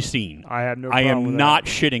every scene. I have no I problem with am that. not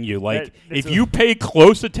shitting you. Like, It's if you pay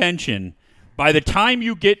close attention, by the time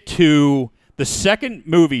you get to the second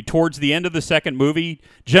movie, towards the end of the second movie,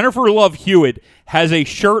 Jennifer Love Hewitt has a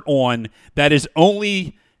shirt on that is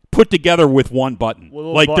only put together with one button.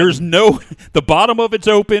 Little Like, button. there's no, the bottom of it's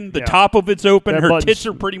open, the Yeah. top of it's open, That her button's- tits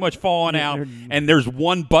are pretty much falling Yeah, out, her- and there's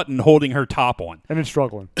one button holding her top on. And then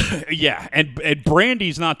struggling. Yeah, and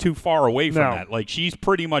Brandy's not too far away from No. that. Like, she's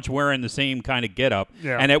pretty much wearing the same kind of getup.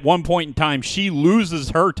 Yeah. And at one point in time, she loses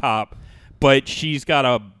her top, but she's got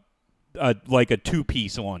a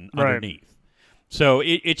two-piece on Right. underneath. So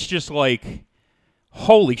it's just like,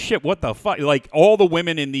 holy shit, what the fuck? Like, all the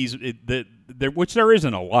women in these, which there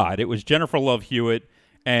isn't a lot. It was Jennifer Love Hewitt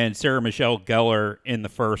and Sarah Michelle Gellar in the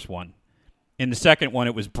first one. In the second one,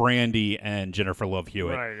 it was Brandy and Jennifer Love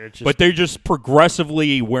Hewitt. Right. It's just, But they're just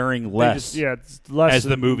progressively wearing they less. it's less as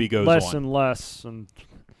the and- movie goes less on. and less, and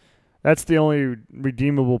that's the only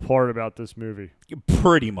redeemable part about this movie.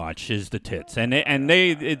 Pretty much is the tits, and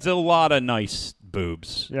it's a lot of nice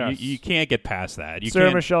boobs. Yes. You can't get past that. You Sarah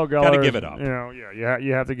can't, Michelle Gellar. gotta give it up. You know,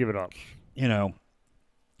 you have to give it up. You know.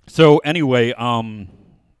 So anyway,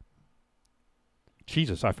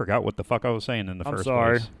 Jesus, I forgot what the fuck I was saying in the I'm first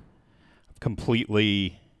sorry. place.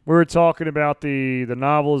 Completely. We were talking about the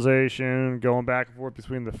novelization, going back and forth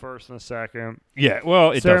between the first and the second. Yeah,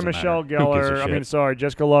 well, it Sarah doesn't Michelle matter. Who gives a Gellar. shit?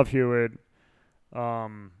 Jessica Love Hewitt.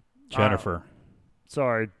 Jennifer.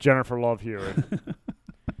 Jennifer Love Hewitt.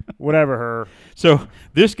 Whatever her. So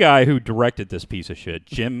this guy who directed this piece of shit,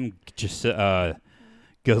 Jim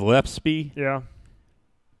Gillespie, Yeah.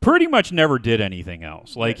 pretty much never did anything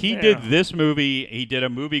else. Like, he Yeah. did this movie. He did a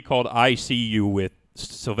movie called I See You with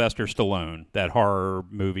Sylvester Stallone, that horror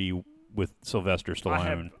movie with Sylvester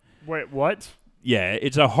Stallone. Wait, what? Yeah,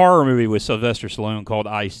 it's a horror movie with Sylvester Stallone called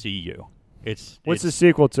I See You. What's the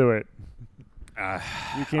sequel to it?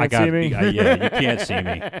 You can't see me? yeah, you can't see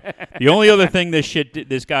me. The only other thing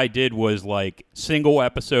this guy did was like single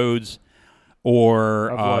episodes or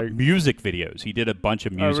Of, like- music videos. He did a bunch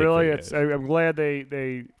of music Really? videos. I'm glad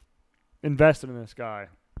they invested in this guy.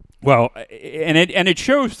 Well, and it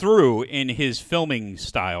shows through in his filming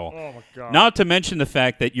style. Oh my god. Not to mention the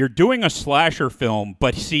fact that you're doing a slasher film,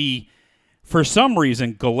 but see, for some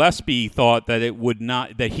reason, Gillespie thought that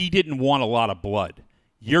that he didn't want a lot of blood.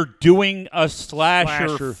 You're doing a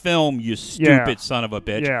slasher film, you stupid son of a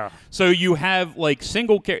bitch. Yeah. So you have like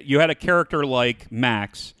you had a character like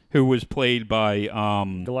Max, who was played by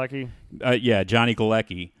Galecki. Johnny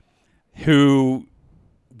Galecki, who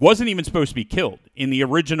wasn't even supposed to be killed in the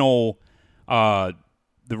original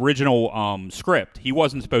script. He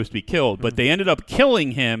wasn't supposed to be killed, but they ended up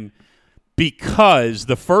killing him because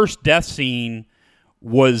the first death scene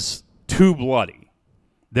was too bloody.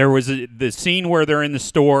 There was the scene where they're in the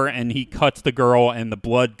store and he cuts the girl and the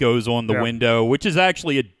blood goes on the window, which is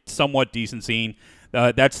actually a somewhat decent scene.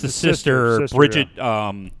 That's the sister Bridget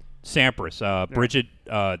Sampras. Bridget,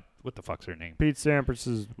 what the fuck's her name? Pete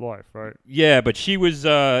Sampras' wife, right? Yeah, but she was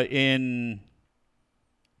in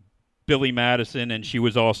Billy Madison, and she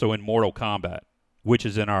was also in Mortal Kombat, which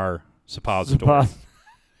is in our suppository.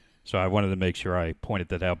 So I wanted to make sure I pointed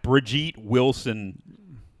that out. Brigitte Wilson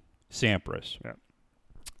Sampras. Yeah.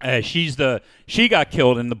 She got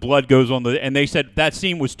killed and the blood goes on and they said that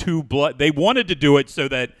scene was too blood. They wanted to do it so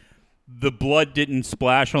that the blood didn't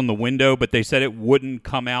splash on the window, but they said it wouldn't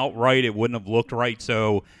come out right. It wouldn't have looked right.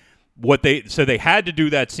 So they had to do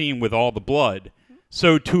that scene with all the blood.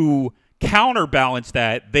 So to counterbalance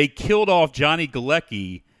that, they killed off Johnny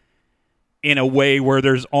Galecki in a way where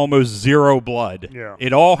there's almost zero blood. Yeah.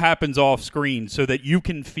 It all happens off screen so that you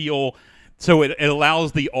can feel. So it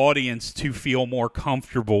allows the audience to feel more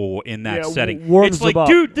comfortable in that setting. It's like,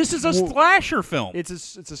 dude, this is a slasher film. It's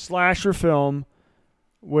a slasher film,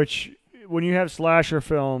 which when you have slasher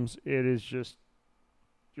films, it is just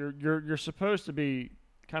you're supposed to be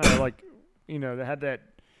kind of like, they had that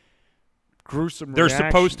gruesome. There's reaction.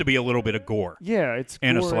 supposed to be a little bit of gore. Yeah, it's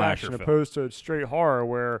in a gore slasher reaction film, opposed to straight horror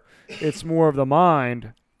where it's more of the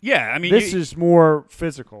mind. Yeah, I mean, this is more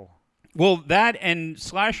physical. Well, that and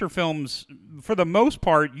slasher films, for the most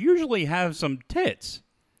part, usually have some tits.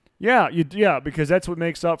 Yeah, because that's what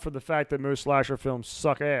makes up for the fact that most slasher films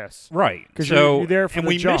suck ass. Right. Because you're there for and the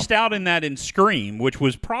we jump. missed out in that in Scream, which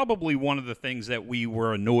was probably one of the things that we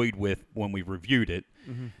were annoyed with when we reviewed it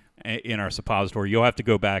in our suppository. You'll have to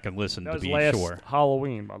go back and listen that to was be last sure.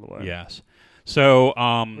 Halloween, by the way. Yes. So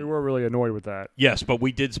we were really annoyed with that. Yes, but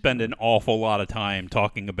we did spend an awful lot of time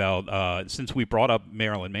talking about since we brought up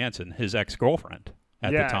Marilyn Manson, his ex-girlfriend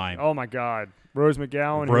at the time. Oh my God, Rose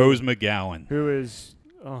McGowan. McGowan, who is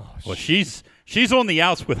well, she's on the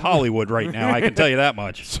outs with Hollywood right now. I can tell you that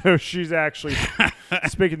much. So she's actually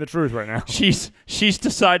speaking the truth right now. She's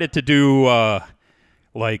decided to do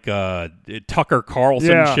Tucker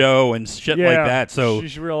Carlson show and shit like that. So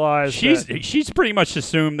she's realized she's pretty much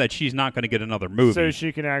assumed that she's not going to get another movie. So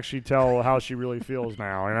she can actually tell how she really feels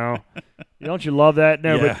now. Don't you love that?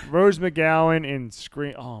 No, Yeah. but Rose McGowan in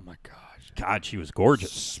Scream. Oh my gosh. God, she was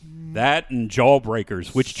gorgeous. That and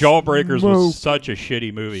Jawbreakers, which Jawbreakers was such a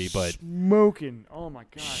shitty movie, but smoking. Oh my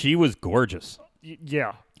God. She was gorgeous.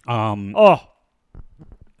 Yeah. So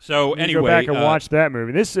you anyway, go back and watch that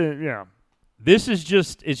movie. This is This is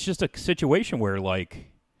just a situation where like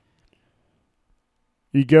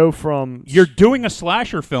you go from you're doing a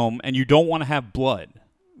slasher film and you don't want to have blood.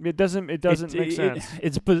 It doesn't make sense.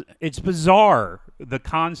 It's bizarre, the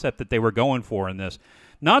concept that they were going for in this.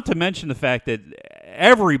 Not to mention the fact that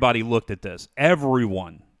everybody looked at this.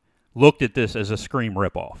 Everyone looked at this as a Scream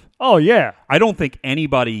ripoff. Oh yeah. I don't think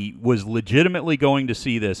anybody was legitimately going to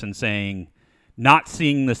see this and not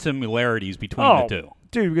seeing the similarities between the two.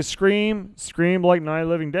 Dude, because Scream like Night of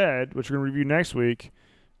the Living Dead, which we're going to review next week,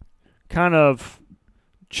 kind of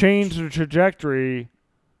changed the trajectory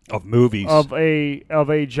of movies of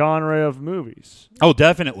a genre of movies. Oh,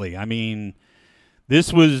 definitely. I mean,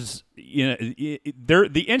 this was you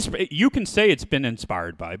can say it's been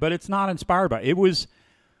inspired by, but it's not inspired by. It was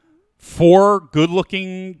 4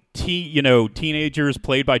 good-looking teenagers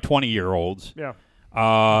played by 20-year-olds. Yeah.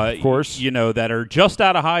 Of course. That are just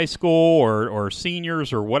out of high school or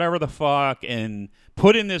seniors or whatever the fuck, and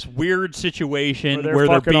put in this weird situation where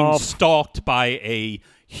they're being stalked by a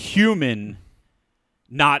human,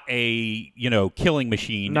 not a killing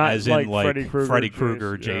machine, not as like in like Freddy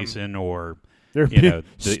Krueger, Jason, or they're the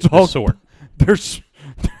sort.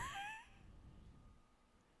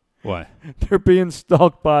 What? They're being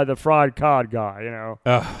stalked by the fried cod guy.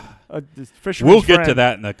 We'll get to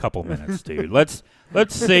that in a couple minutes, dude. Let's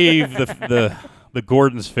save the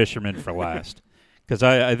Gordon's fisherman for last, because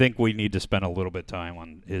I think we need to spend a little bit of time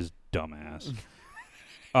on his dumb ass.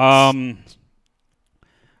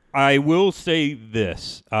 I will say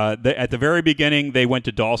this: at the very beginning, they went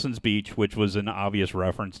to Dawson's Beach, which was an obvious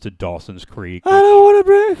reference to Dawson's Creek. I don't want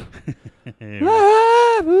to break.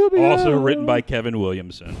 Also written by Kevin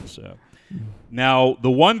Williamson. So now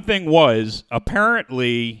the one thing was,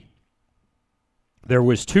 apparently there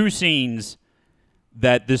was 2 scenes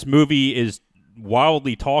that this movie is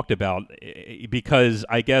wildly talked about, because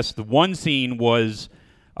I guess the one scene was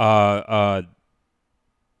Sarah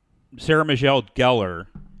Michelle Gellar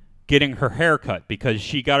getting her hair cut, because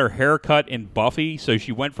she got her hair cut in Buffy, so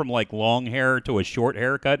she went from like long hair to a short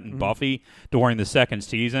haircut in Buffy during the 2nd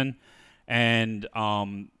season, and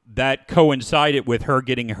that coincided with her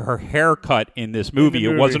getting her hair cut in this movie.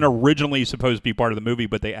 It wasn't originally supposed to be part of the movie,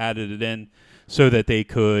 but they added it in so that they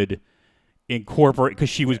could incorporate, because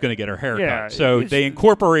she was going to get her hair cut. So they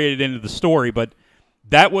incorporated it into the story, but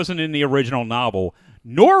that wasn't in the original novel,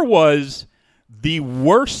 nor was the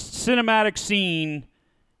worst cinematic scene.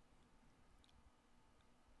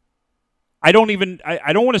 I don't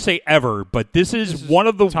want to say ever, but this is one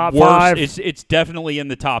of the top worst. 5. It's definitely in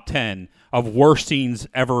the top 10 of worst scenes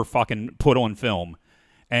ever fucking put on film.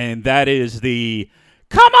 And that is the,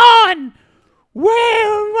 come on! What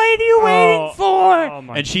are you waiting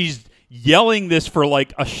for? And she's yelling this for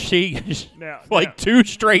like a 2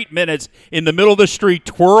 straight minutes in the middle of the street,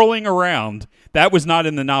 twirling around. That was not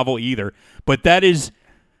in the novel either. But that is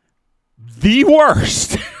the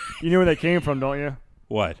worst. You know where that came from, don't you?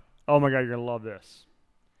 What? Oh my God, you're going to love this.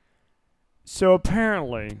 So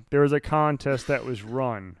apparently, there was a contest that was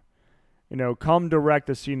run. Come direct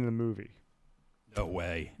a scene in the movie. No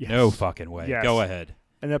way. Yes. No fucking way. Yes. Go ahead.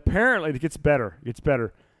 And apparently, it gets better.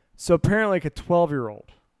 So apparently, like a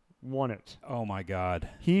 12-year-old won it. Oh my God.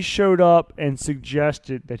 He showed up and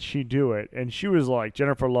suggested that she do it. And she was like,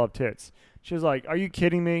 Jennifer loved tits. She was like, are you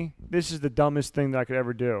kidding me? This is the dumbest thing that I could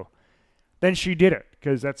ever do. Then she did it,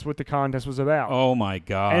 because that's what the contest was about. Oh, my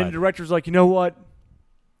God. And the director's like, you know what?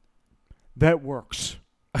 That works.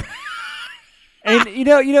 And,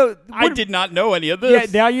 I did not know any of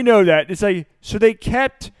this. Yeah, now you know that. It's like, so they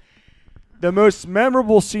kept the most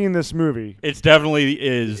memorable scene in this movie. It definitely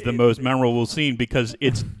is the most memorable scene, because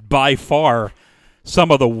it's by far some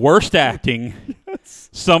of the worst acting,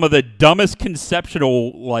 some of the dumbest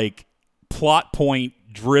conceptual, like, plot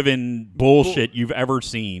point-driven bullshit you've ever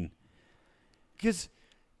seen. Because,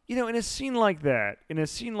 in a scene like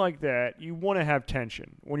that, you want to have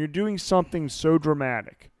tension. When you're doing something so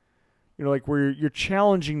dramatic, like where you're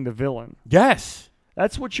challenging the villain. Yes.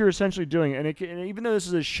 That's what you're essentially doing. And even though this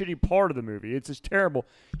is a shitty part of the movie, it's just terrible.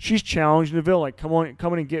 She's challenging the villain, like, come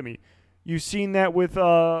in and get me. You've seen that with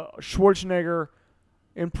Schwarzenegger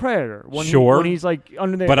in Predator. When he's like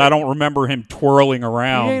under there. But I don't remember him twirling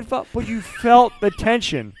around. But you felt the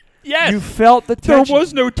tension. Yes. You felt the tension. There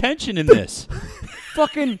was no tension in this.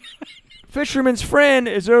 Fucking fisherman's friend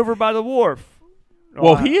is over by the wharf.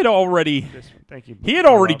 Well, he had already. Thank you. He had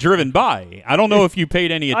already driven by. I don't know if you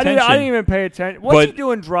paid any attention. I didn't even pay attention. What's he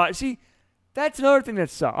doing? See, that's another thing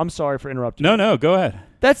that sucks. I'm sorry for interrupting. No, go ahead.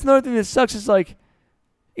 That's another thing that sucks. It's like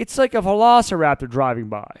a velociraptor driving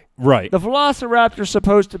by. Right. The velociraptor's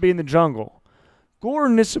supposed to be in the jungle.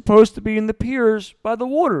 Gordon is supposed to be in the piers by the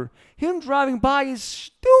water. Him driving by is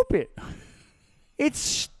stupid. It's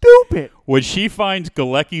stupid. When she finds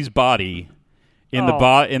Galecki's body in the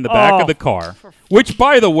back of the car, which,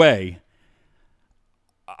 by the way,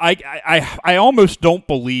 I almost don't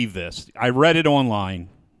believe this. I read it online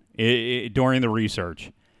during the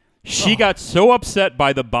research. She got so upset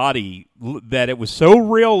by the body that it was so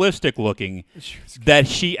realistic looking that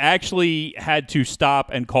she actually had to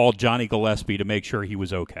stop and call Johnny Gillespie to make sure he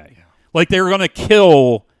was okay. Yeah. Like they were going to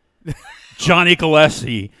kill Johnny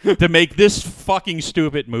Gillespie to make this fucking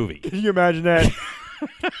stupid movie. Can you imagine that?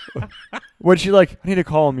 When she like, I need to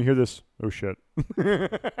call him. You hear this? Oh shit.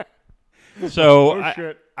 So Oh,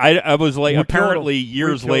 shit. I was like, We killed apparently him.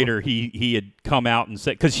 years We killed later he had come out and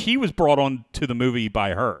said, because he was brought on to the movie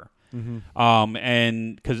by her,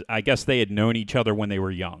 and because I guess they had known each other when they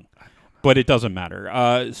were young, but it doesn't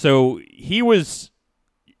matter. So he was.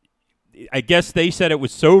 I guess they said it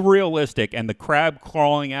was so realistic, and the crab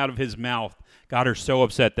crawling out of his mouth got her so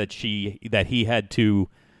upset that he had to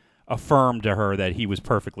affirm to her that he was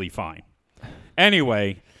perfectly fine.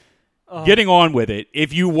 Anyway, getting on with it.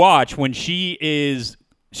 If you watch when she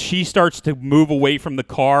starts to move away from the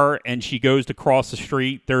car and she goes to cross the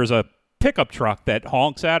street, there's a pickup truck that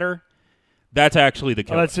honks at her. That's actually the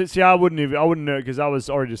killer. See, I wouldn't know because I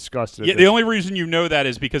was already disgusted. Yeah, the only reason you know that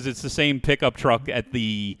is because it's the same pickup truck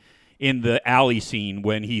in the alley scene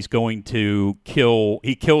when he's going to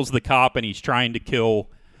he kills the cop and he's trying to kill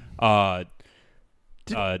Buffy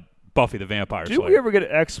the Vampire Slayer. Did we ever get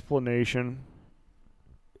an explanation?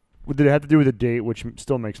 Did it have to do with a date, which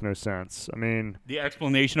still makes no sense? I mean, The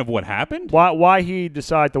explanation of what happened? why he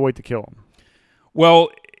decided to wait to kill him? Well,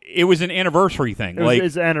 it was an anniversary thing.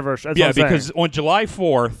 It's an anniversary. That's yeah, what I'm because saying. on July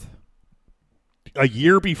 4th, a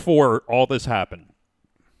year before all this happened,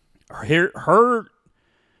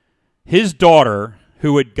 his daughter,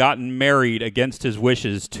 who had gotten married against his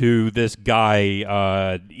wishes to this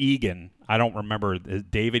guy, Egan. I don't remember.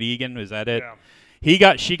 David Egan, is that it? Yeah.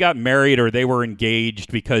 She got married, or they were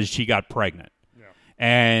engaged because she got pregnant. Yeah.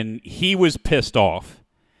 And he was pissed off.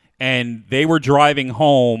 And they were driving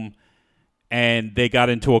home, and they got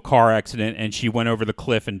into a car accident, and she went over the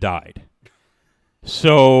cliff and died.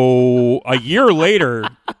 So a year later,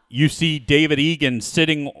 you see David Egan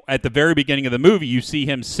sitting at the very beginning of the movie. You see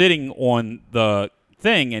him sitting on the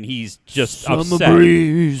thing, and he's just upset.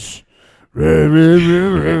 Breeze. So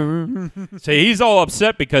he's all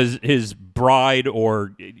upset because his bride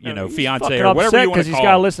or fiance or whatever you want because to he's call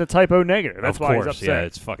got to him. listen to typo negative. That's Of why course, he's upset. yeah,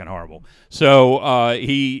 it's fucking horrible. So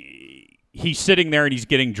he's sitting there and he's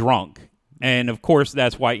getting drunk. And, of course,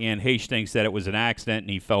 that's why Anne Heche thinks that it was an accident and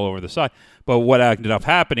he fell over the side. But what ended up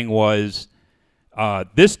happening was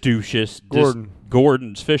this douche,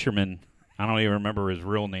 Gordon's fisherman, I don't even remember his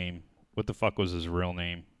real name. What the fuck was his real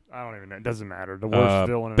name? I don't even know. It doesn't matter. The worst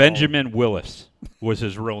villain. Benjamin Willis was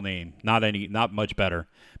his real name. Not much better.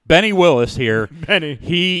 Benny Willis here. Benny.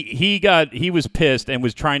 He was pissed and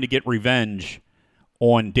was trying to get revenge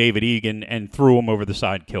on David Egan and threw him over the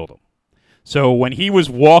side and killed him. So when he was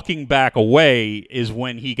walking back away is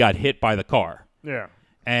when he got hit by the car. Yeah.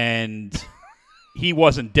 And he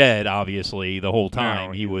wasn't dead, obviously, the whole time.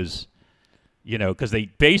 No, he was, because they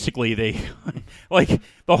like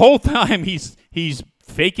the whole time he's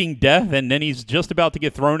faking death, and then he's just about to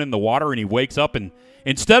get thrown in the water, and he wakes up, and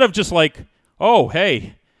instead of just like, oh,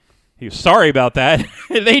 hey, sorry about that,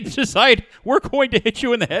 they decide we're going to hit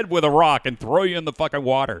you in the head with a rock and throw you in the fucking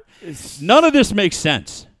water. None of this makes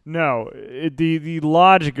sense. No, the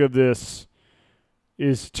logic of this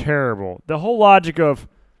is terrible. The whole logic of,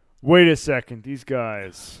 wait a second, these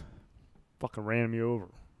guys fucking ran me over.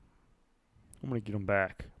 I'm going to get them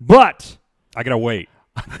back. But I got to wait.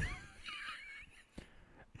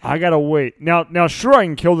 I got to wait. Now, sure, I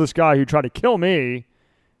can kill this guy who tried to kill me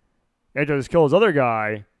after I just kill this other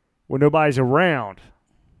guy when nobody's around.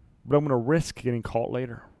 But I'm going to risk getting caught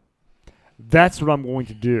later. That's what I'm going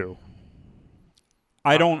to do.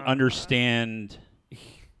 I don't understand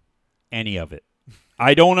any of it.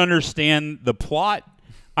 I don't understand the plot.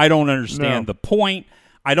 I don't understand the point.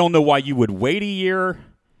 I don't know why you would wait a year.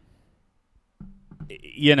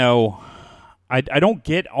 I don't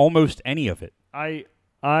get almost any of it. At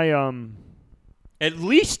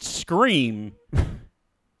least Scream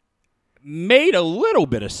made a little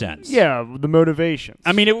bit of sense. Yeah, the motivations.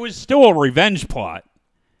 I mean, it was still a revenge plot,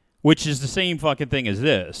 which is the same fucking thing as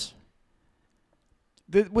this.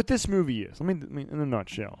 What this movie is, I mean, in a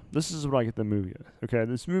nutshell, this is what I get the movie is. Okay,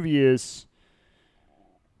 this movie is,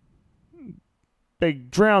 they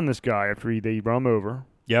drown this guy after they run him over.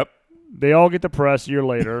 Yep. They all get depressed a year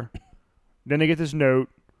later. Then they get this note.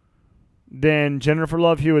 Then Jennifer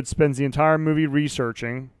Love Hewitt spends the entire movie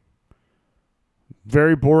researching.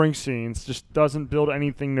 Very boring scenes. Just doesn't build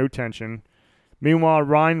anything, no tension. Meanwhile,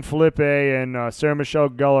 Ryan Felipe and Sarah Michelle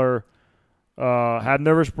Gellar have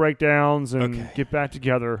nervous breakdowns and get back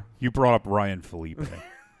together. You brought up Ryan Felipe.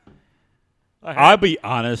 I'll be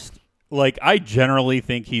honest. I generally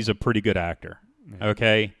think he's a pretty good actor.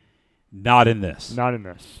 Okay? Not in this. Not in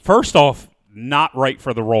this. First off, not right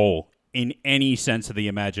for the role in any sense of the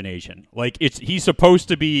imagination. He's supposed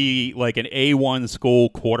to be like an A1 school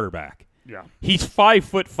quarterback. Yeah. He's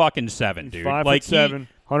 5'7", dude. 5'7".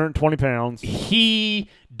 120 pounds. He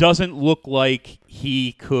doesn't look like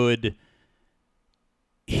he could.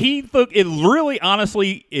 It really,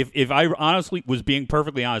 honestly, if I honestly was being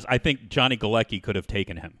perfectly honest, I think Johnny Galecki could have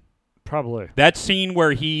taken him. Probably. That scene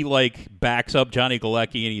where he backs up Johnny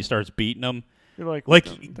Galecki and he starts beating him. You're like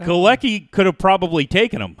Galecki could have probably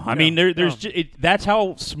taken him. I mean, there's no. that's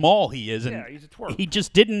how small he is, and he's a twerp. he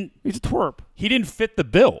just didn't. He's a twerp. He didn't fit the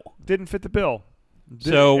bill. Didn't fit the bill.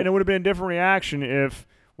 So and it would have been a different reaction if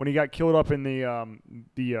when he got killed up in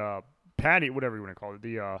the patty, whatever you want to call it,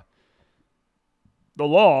 the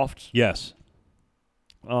loft. Yes.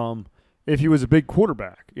 If he was a big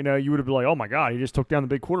quarterback, you would have been like, oh my God, he just took down the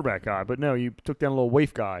big quarterback guy. But no, you took down a little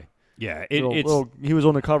waif guy. Yeah, he was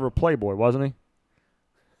on the cover of Playboy, wasn't he?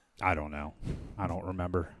 I don't know. I don't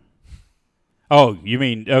remember. Oh, you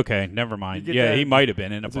mean, okay, never mind. Yeah, that? He might have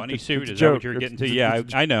been in a bunny suit. Is that what you're getting to? Yeah,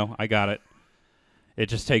 I know. I got it. It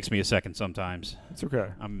just takes me a second sometimes. It's okay.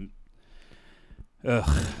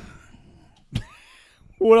 Ugh.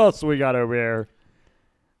 What else we got over here?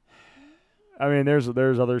 I mean, there's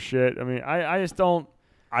other shit. I mean, I just don't.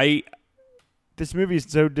 This movie is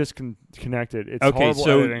so disconnected. It's horrible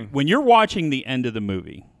editing. When you're watching the end of the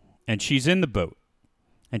movie, and she's in the boat,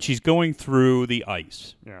 and she's going through the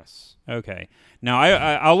ice. Yes. Okay. Now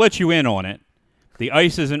I'll let you in on it. The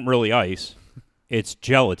ice isn't really ice; it's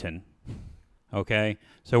gelatin. Okay.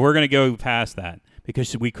 So we're gonna go past that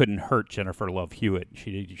because we couldn't hurt Jennifer Love Hewitt.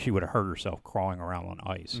 She would have hurt herself crawling around on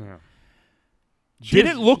ice. Yeah. Did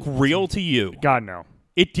it look real to you? God, no.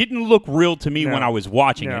 It didn't look real to me when I was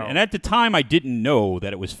watching No. it. And at the time, I didn't know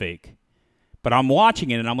that it was fake. But I'm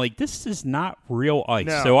watching it, and I'm like, this is not real ice.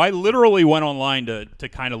 No. So I literally went online to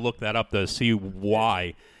kind of look that up to see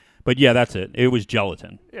why. But, yeah, that's it. It was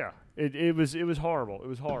gelatin. Yeah. It was horrible. It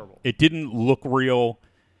was horrible. It didn't look real.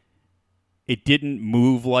 It didn't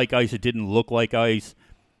move like ice. It didn't look like ice.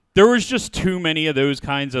 There was just too many of those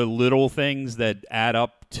kinds of little things that add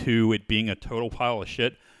up to it being a total pile of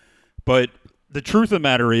shit. But the truth of the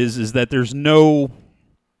matter is that there's no...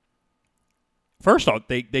 First off,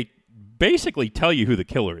 they basically tell you who the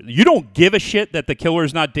killer is. You don't give a shit that the killer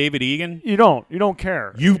is not David Egan. You don't. You don't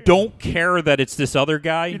care. You don't care that it's this other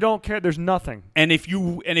guy. You don't care. There's nothing. And if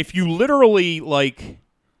you literally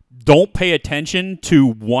don't pay attention to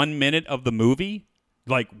 1 minute of the movie,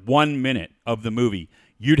 1 minute of the movie,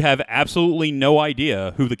 you'd have absolutely no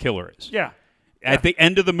idea who the killer is. Yeah. At the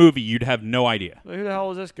end of the movie, you'd have no idea. Like, who the hell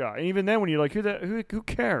is this guy? And even then, when you're like, who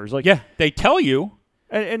cares? Yeah, they tell you.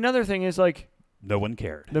 And another thing is no one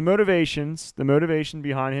cared. The motivation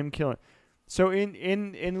behind him killing. So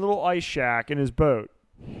in little ice shack in his boat,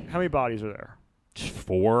 how many bodies are there?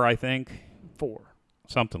 4, I think. 4.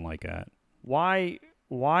 Something like that. Why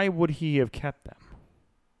would he have kept them?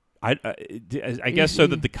 I guess so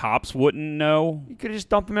that the cops wouldn't know. He could have just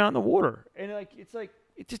dumped them out in the water, and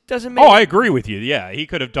it just doesn't make. Oh, I agree with you. Yeah, he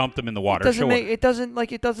could have dumped them in the water. It doesn't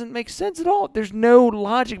make sense at all. There's no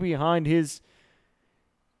logic behind his.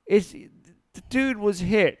 The dude was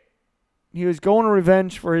hit. He was going to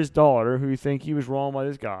revenge for his daughter, who you think he was wrong by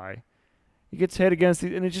this guy. He gets hit against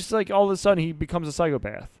and it's just all of a sudden he becomes a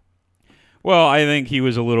psychopath. Well, I think he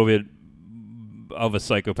was a little bit of a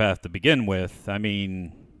psychopath to begin with. I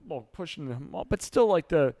mean, pushing him up, but still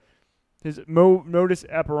his modus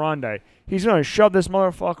operandi. He's going to shove this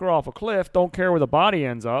motherfucker off a cliff, don't care where the body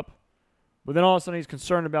ends up, but then all of a sudden he's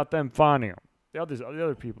concerned about them finding him. The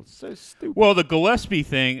other people, it's so stupid. Well, the Gillespie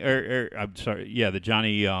thing, I'm sorry, yeah, the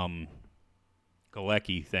Johnny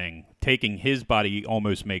Galecki thing, taking his body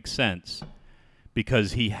almost makes sense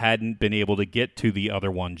because he hadn't been able to get to the other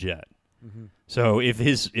ones yet. Mm-hmm. So if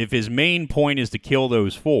his main point is to kill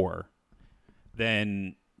those 4,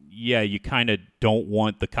 then yeah, you kind of don't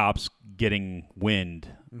want the cops getting wind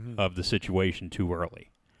of the situation too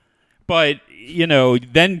early. But,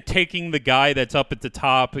 then taking the guy that's up at the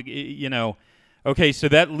top, okay, so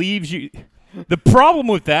that leaves you... The problem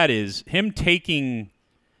with that is him taking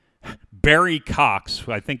Barry Cox,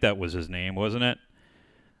 I think that was his name, wasn't it?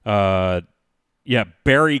 Yeah,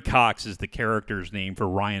 Barry Cox is the character's name for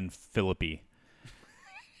Ryan Phillippe.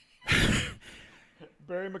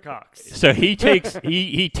 Barry McCox. So he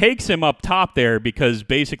takes him up top there because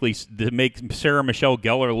basically to make Sarah Michelle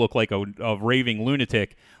Gellar look like a raving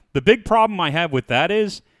lunatic. The big problem I have with that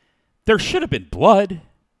is there should have been blood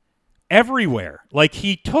everywhere.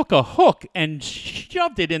 He took a hook and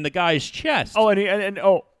shoved it in the guy's chest. Oh,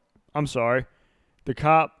 and I'm sorry. The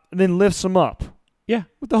cop then lifts him up. Yeah.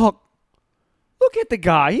 With the hook. Look at the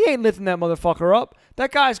guy. He ain't lifting that motherfucker up.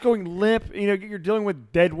 That guy's going limp. You're dealing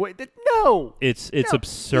with dead weight. No. It's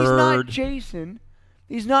absurd. He's not Jason.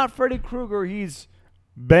 He's not Freddy Krueger. He's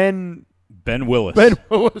Ben Ben Willis. Ben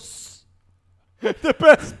Willis. The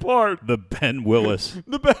best part. The Ben Willis.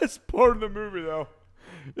 The best part of the movie, though.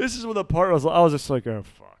 This is when the part I was just like, oh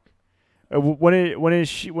fuck.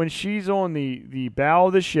 When she's on the bow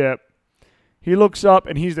of the ship, he looks up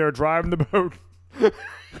and he's there driving the boat.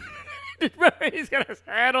 He's got his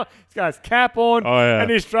hat on, he's got his cap on, and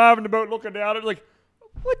he's driving the boat, looking down. It's like,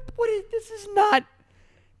 what is this? Is not.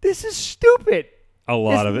 This is stupid. A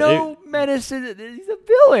lot of it. No menace. He's a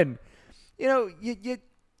villain. You know,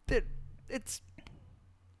 it's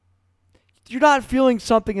you're not feeling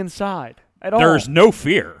something inside at all. There's no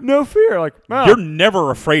fear. No fear. Like, wow. You're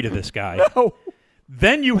never afraid of this guy. No.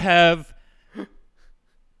 Then you have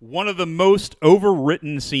one of the most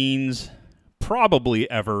overwritten scenes probably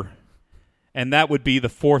ever, and that would be the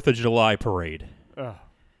 4th of July parade.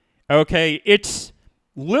 Okay, it's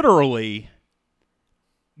literally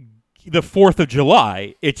the 4th of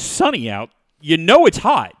July. It's sunny out. You know it's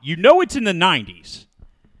hot. You know it's in the 90s.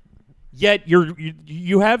 Yet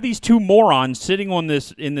you have these two morons sitting on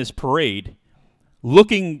in this parade,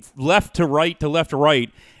 looking left to right,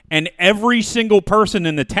 and every single person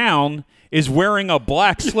in the town is wearing a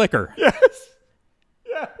black slicker. Yes.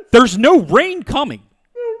 There's no rain coming.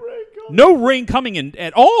 No rain coming in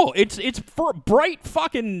at all. It's for a bright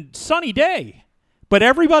fucking sunny day. But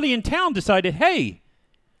everybody in town decided, hey,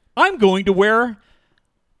 I'm going to wear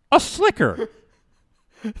a slicker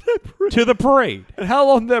to the parade. And how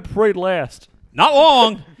long did that parade last? Not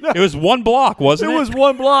long. It was one block, wasn't it? It was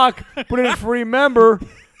one block. But if you remember,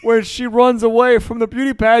 when she runs away from the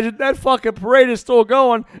beauty pageant, that fucking parade is still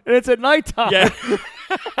going, and it's at nighttime. Yeah.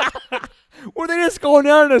 Were they just going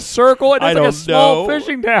down in a circle? And it's like a small know.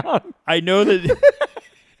 fishing town. I know that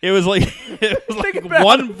it was like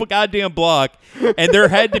one goddamn block, and there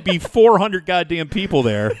had to be 400 goddamn people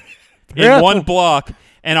there in one block,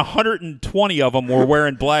 and 120 of them were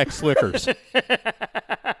wearing black slickers. It's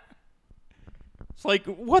like,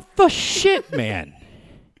 what the shit, man?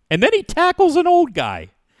 And then he tackles an old guy.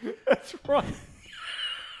 That's right.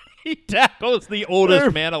 He tackles the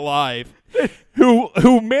oldest man alive,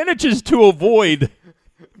 who manages to avoid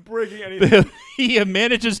breaking anything. He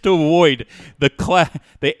manages to avoid the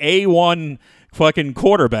A1 fucking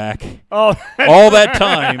quarterback all that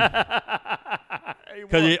time.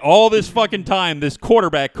 Because all this fucking time, this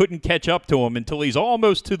quarterback couldn't catch up to him until he's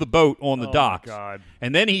almost to the boat on the docks. God.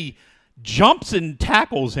 And then he jumps and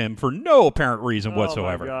tackles him for no apparent reason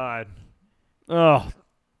whatsoever. Oh, my God.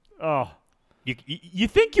 Oh. You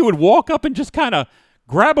think you would walk up and just kind of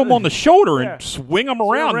grab him on the shoulder and swing him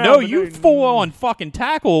around. No, you full-on fucking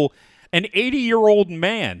tackle an 80-year-old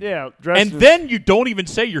man. Yeah. And then you don't even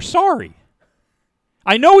say you're sorry.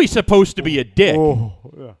 I know he's supposed to be a dick. Oh,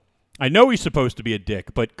 yeah. I know he's supposed to be a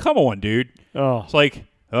dick, but come on, dude. Oh. It's like,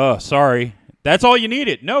 oh, sorry. That's all you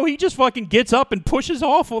needed. No, he just fucking gets up and pushes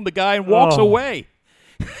off on the guy and walks away.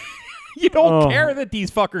 You don't care that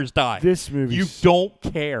these fuckers die. This movie. You don't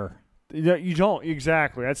care. You don't.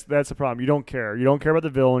 Exactly. That's the problem. You don't care. You don't care about the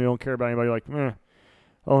villain. You don't care about anybody. Like,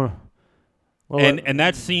 oh. Well, and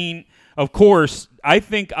that scene, of course, I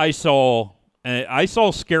think I saw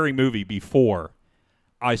Scary Movie before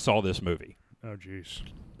I saw this movie. Oh, jeez.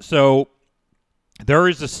 So there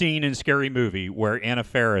is a scene in Scary Movie where Anna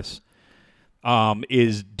Faris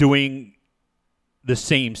is doing the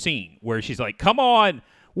same scene where she's like, "Come on,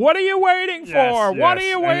 what are you waiting for? Yes, what are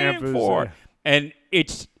you waiting for?" And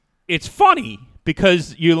it's funny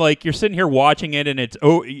because you're sitting here watching it and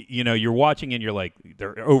you're watching and you're like,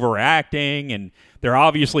 they're overacting and they're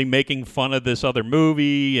obviously making fun of this other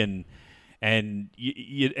movie and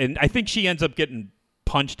I think she ends up getting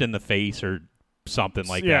punched in the face or something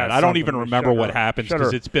like that. I don't even remember what happens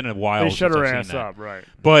because it's been a while. They since shut her I've ass seen that. up, right?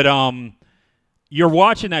 But you're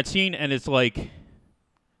watching that scene and it's like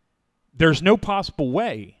there's no possible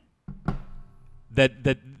way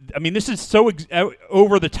that I mean, this is so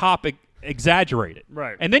over the top, exaggerated.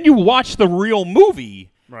 Right. And then you watch the real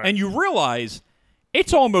movie, right, and you realize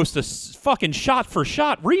it's almost a fucking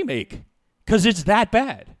shot-for-shot remake because it's that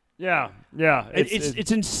bad. Yeah.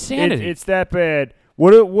 It's insanity. It's that bad.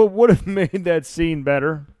 What would have made that scene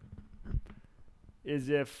better is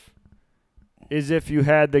if you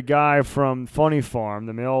had the guy from Funny Farm,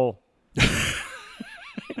 the male.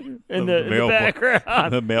 in the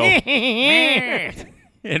background. The male.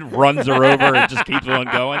 And runs her over and just keeps on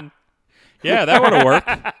going. Yeah, that would have worked.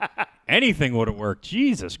 Anything would have worked.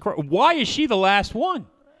 Jesus Christ. Why is she the last one?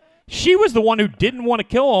 She was the one who didn't want to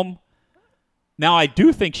kill him. Now, I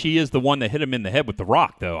do think she is the one that hit him in the head with the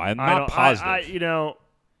rock, though. I'm not positive.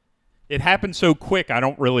 It happened so quick, I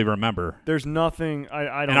don't really remember. There's nothing. I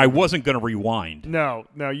don't. And I wasn't going to rewind. No.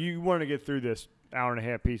 You wanted to get through this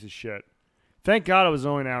hour-and-a-half piece of shit. Thank God it was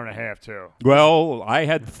only an hour and a half, too. Well, I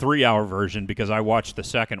had the 3-hour version because I watched the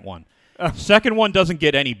second one. Second one doesn't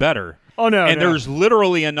get any better. Oh, no. And there's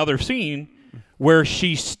literally another scene where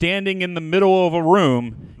she's standing in the middle of a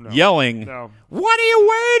room yelling, "What are you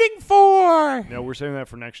waiting for?" No, we're saving that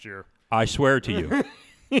for next year. I swear to you.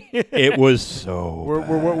 It was so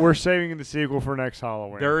We're saving the sequel for next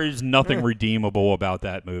Halloween. There is nothing redeemable about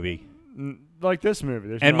that movie. Like this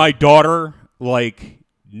movie. And my daughter,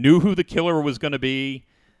 knew who the killer was going to be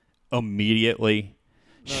immediately.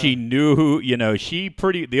 She knew who,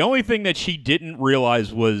 the only thing that she didn't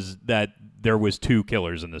realize was that there was 2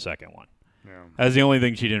 killers in the second one. Yeah. That's the only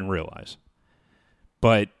thing she didn't realize.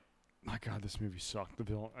 But my God, this movie sucked. The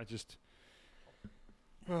villain,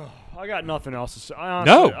 I got nothing else to say.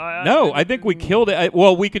 Honestly, I think we killed it.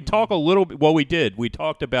 Well, we could talk a little bit. Well, we did. We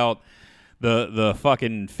talked about the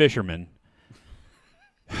fucking fisherman.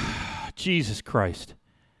 Jesus Christ.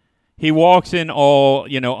 He walks in all,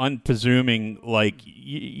 unpresuming,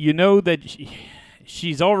 that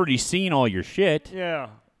she's already seen all your shit. Yeah.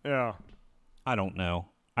 I don't know.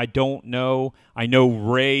 I know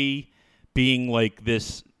Ray being like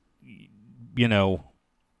this,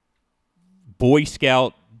 Boy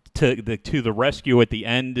Scout to the rescue at the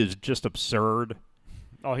end is just absurd.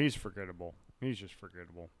 Oh, he's forgettable. He's just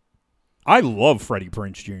forgettable. I love Freddie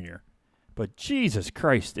Prinze Jr., but Jesus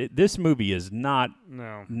Christ, this movie is not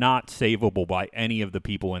savable by any of the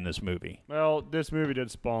people in this movie. Well, this movie did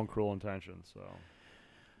spawn Cruel Intentions, so.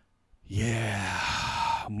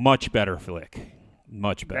 Yeah, much better flick.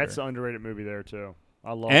 Much better. That's an underrated movie there, too.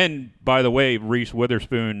 I love it. And, by the way, Reese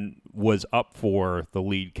Witherspoon was up for the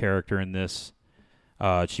lead character in this.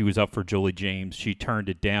 She was up for Julie James. She turned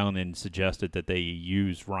it down and suggested that they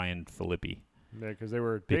use Ryan Phillippe. Yeah, because they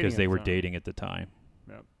were dating at the time.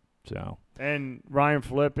 Yep. So. And Ryan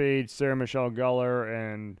Phillippe, Sarah Michelle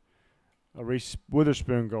Gellar, and Reese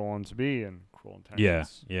Witherspoon go on to be in Cruel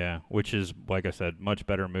Intentions. Yeah. Which is, like I said, much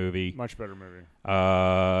better movie. Much better movie.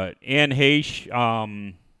 Anne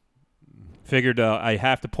Heche, figured I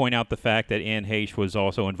have to point out the fact that Anne Heche was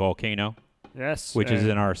also in Volcano. Yes. Which is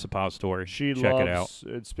in our suppository. Check it out.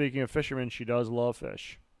 Speaking of fishermen, she does love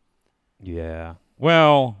fish. Yeah.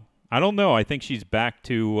 Well, I don't know. I think she's back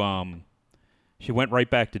to she went right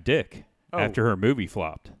back to Dick after her movie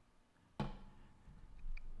flopped. Let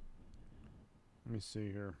me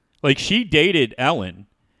see here. She dated Ellen,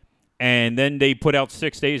 and then they put out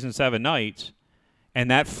 6 Days and 7 Nights, and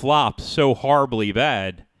that flopped so horribly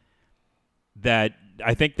bad that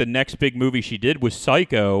I think the next big movie she did was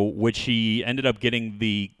Psycho, which she ended up getting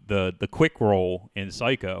the quick role in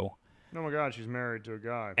Psycho. Oh, my God, she's married to a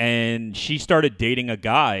guy. And she started dating a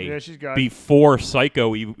guy she's before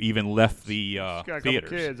Psycho even left the she's got a theaters.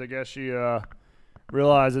 couple kids. I guess she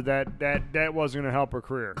realized that wasn't going to help her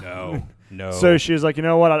career. No. So she was like, you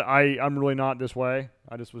know what? I'm really not this way.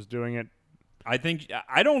 I just was doing it. I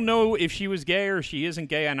don't know if she was gay or she isn't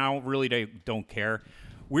gay, and I don't care.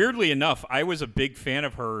 Weirdly enough, I was a big fan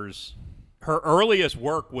of hers. Her earliest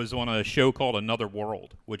work was on a show called Another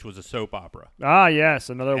World, which was a soap opera. Ah, yes,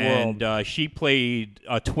 Another World. And she played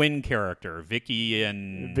a twin character, Vicky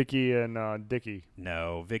and Dickie.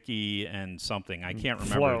 No, Vicky and something. I can't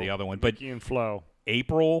remember the other one. Vicky and Flo.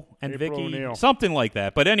 April and April Vicky, O'Neil. something like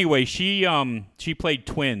that. But anyway, she played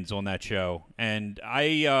twins on that show, and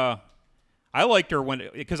I liked her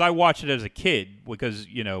because I watched it as a kid. Because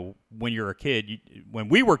when you're a kid, when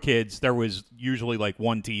we were kids, there was usually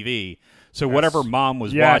one TV. So whatever mom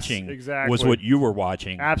was watching was what you were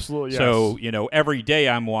watching. Absolutely. Yes. So every day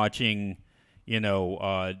I'm watching,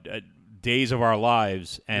 Days of Our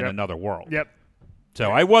Lives and Another World. Yep.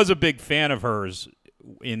 So I was a big fan of hers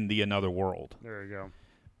in the Another World. There you go.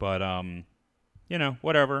 But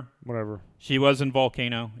whatever. Whatever. She was in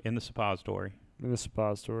Volcano in the suppository.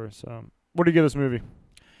 So, what do you give this movie?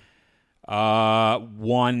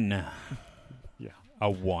 1. Yeah. A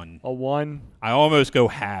 1. A 1? I almost go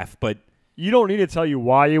half, but... You don't need to tell you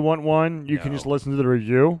why you want 1. You can just listen to the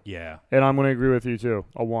review. Yeah. And I'm going to agree with you, too.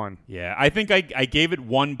 A 1. Yeah. I think I gave it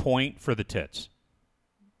 1 point for the tits.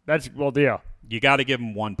 Yeah. You got to give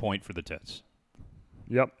them 1 point for the tits.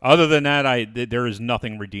 Yep. Other than that, there is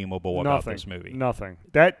nothing redeemable about this movie. Nothing.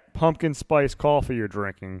 That pumpkin spice coffee you're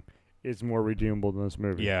drinking is more redeemable than this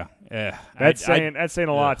movie. Yeah. That's saying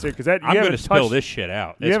a lot too. Because I'm going to spill this shit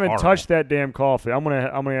out. You haven't touched that damn coffee. I'm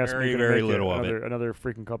gonna ask very, you to very make little of it. Another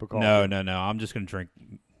freaking cup of coffee. No. I'm just going to drink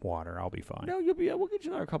water. I'll be fine. No, you'll be. We'll get you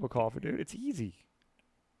another cup of coffee, dude. It's easy.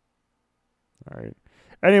 All right.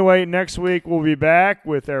 Anyway, next week we'll be back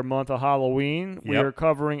with our month of Halloween. We are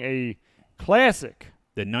covering a classic.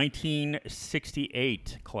 The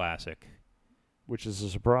 1968 classic. Which is a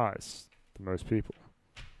surprise. to most people.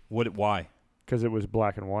 Why? Because it was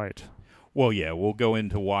black and white. Well, yeah, we'll go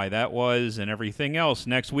into why that was and everything else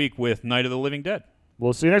next week with Night of the Living Dead.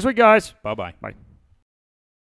 We'll see you next week, guys. Bye-bye. Bye.